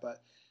before that,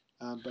 but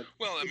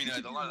well, I mean,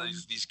 a lot of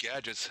these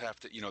gadgets have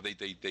to,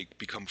 they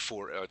become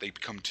 4, they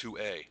become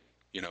 2A,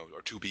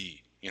 or 2B,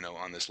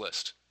 on this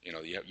list.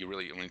 You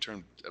really, in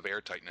terms of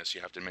air tightness,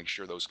 you have to make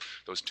sure those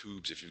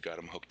tubes, if you've got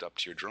them hooked up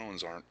to your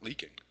drones, aren't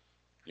leaking.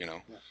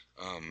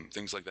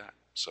 Things like that.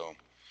 So.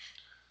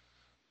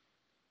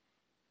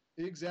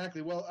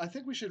 Exactly. Well, I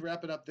think we should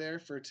wrap it up there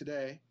for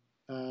today,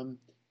 and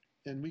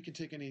we can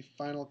take any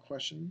final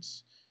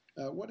questions.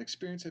 What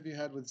experience have you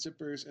had with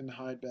zippers and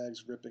hide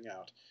bags ripping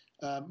out?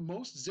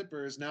 Most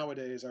zippers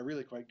nowadays are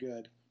really quite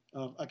good.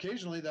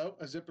 Occasionally, though,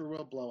 a zipper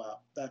will blow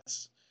out.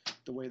 That's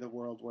the way the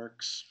world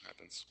works.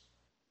 Happens.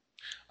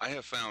 I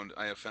have found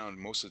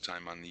most of the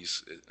time on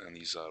these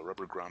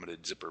rubber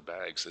grommeted zipper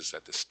bags is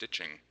that the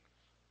stitching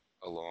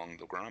along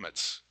the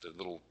grommets, the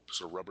little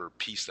sort of rubber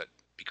piece that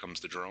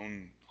becomes the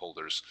drone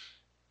holders,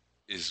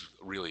 is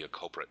really a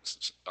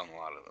culprit on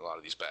a lot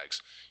of these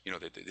bags.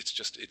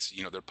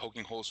 They're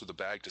poking holes through the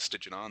bag to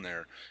stitch it on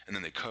there, and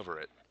then they cover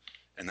it,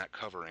 and that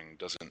covering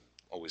doesn't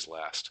always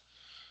last.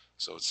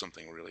 So it's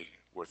something really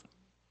worth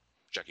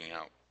checking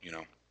out.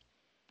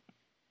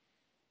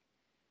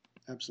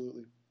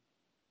 Absolutely.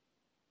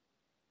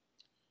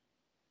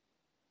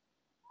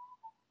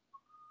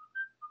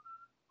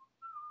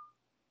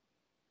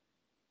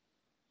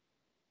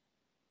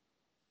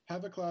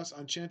 Have a class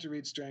on chanter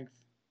read strength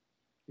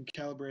and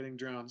calibrating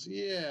drones.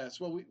 Yes,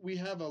 well, we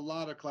have a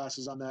lot of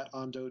classes on that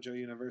on Dojo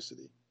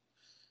University.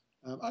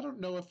 I don't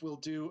know if we'll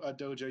do a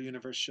Dojo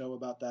Universe show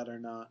about that or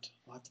not.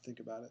 I'll have to think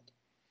about it.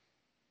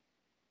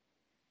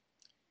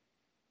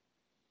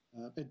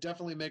 It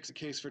definitely makes a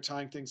case for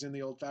tying things in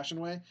the old-fashioned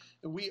way,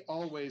 and we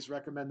always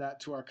recommend that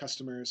to our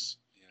customers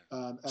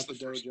at the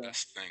dojo. It's the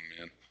best thing,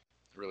 man.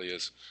 It really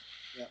is.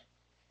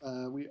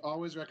 Yeah, we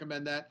always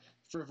recommend that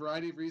for a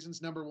variety of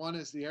reasons. Number one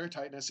is the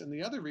airtightness, and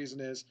the other reason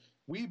is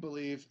we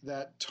believe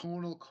that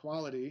tonal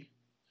quality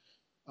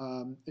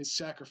is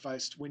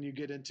sacrificed when you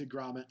get into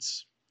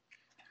grommets.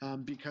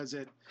 Because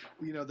it,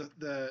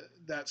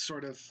 that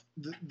sort of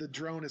the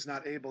drone is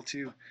not able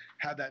to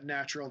have that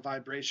natural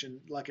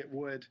vibration like it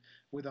would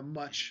with a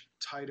much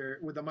tighter,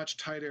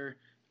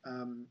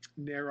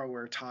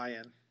 narrower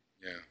tie-in.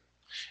 Yeah,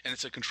 and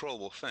it's a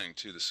controllable thing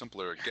too. The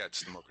simpler it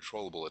gets, the more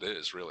controllable it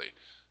is, really.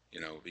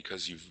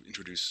 Because you've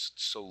introduced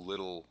so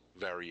little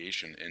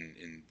variation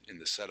in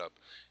the setup.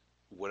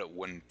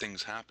 When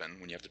things happen,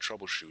 when you have to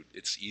troubleshoot,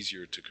 it's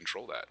easier to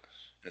control that,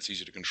 and it's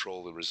easier to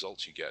control the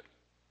results you get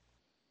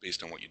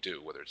based on what you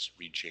do, whether it's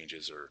read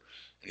changes or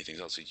anything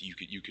else.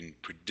 You can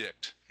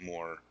predict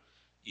more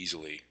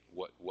easily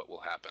what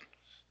will happen.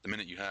 The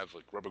minute you have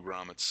like rubber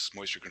grommets,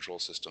 moisture control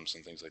systems,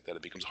 and things like that,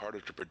 it becomes harder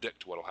to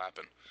predict what will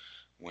happen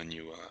when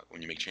you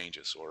make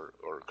changes or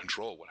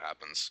control what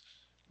happens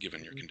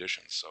given your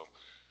conditions. So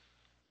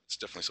it's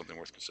definitely something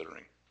worth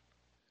considering.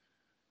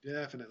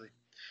 Definitely.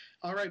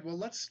 All right, well,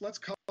 let's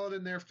call it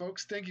in there,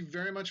 folks. Thank you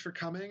very much for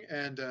coming,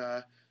 and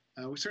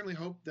we certainly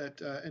hope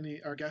that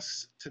our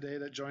guests today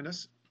that joined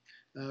us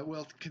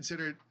will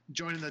consider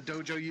joining the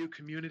Dojo U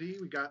community.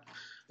 We got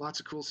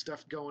lots of cool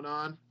stuff going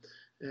on,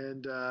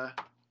 and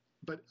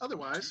but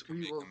otherwise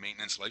we will. The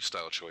maintenance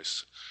lifestyle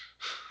choice.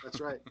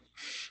 That's right.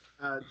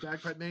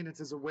 Bagpipe maintenance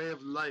is a way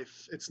of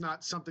life. It's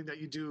not something that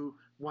you do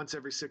once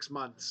every 6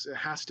 months. It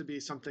has to be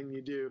something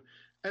you do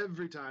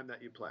every time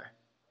that you play.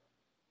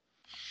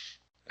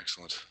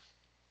 Excellent.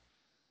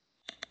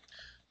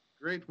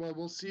 Great. Well,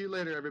 we'll see you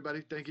later,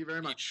 everybody. Thank you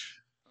very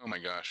much. Oh my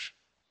gosh.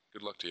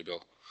 Good luck to you,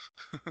 Bill.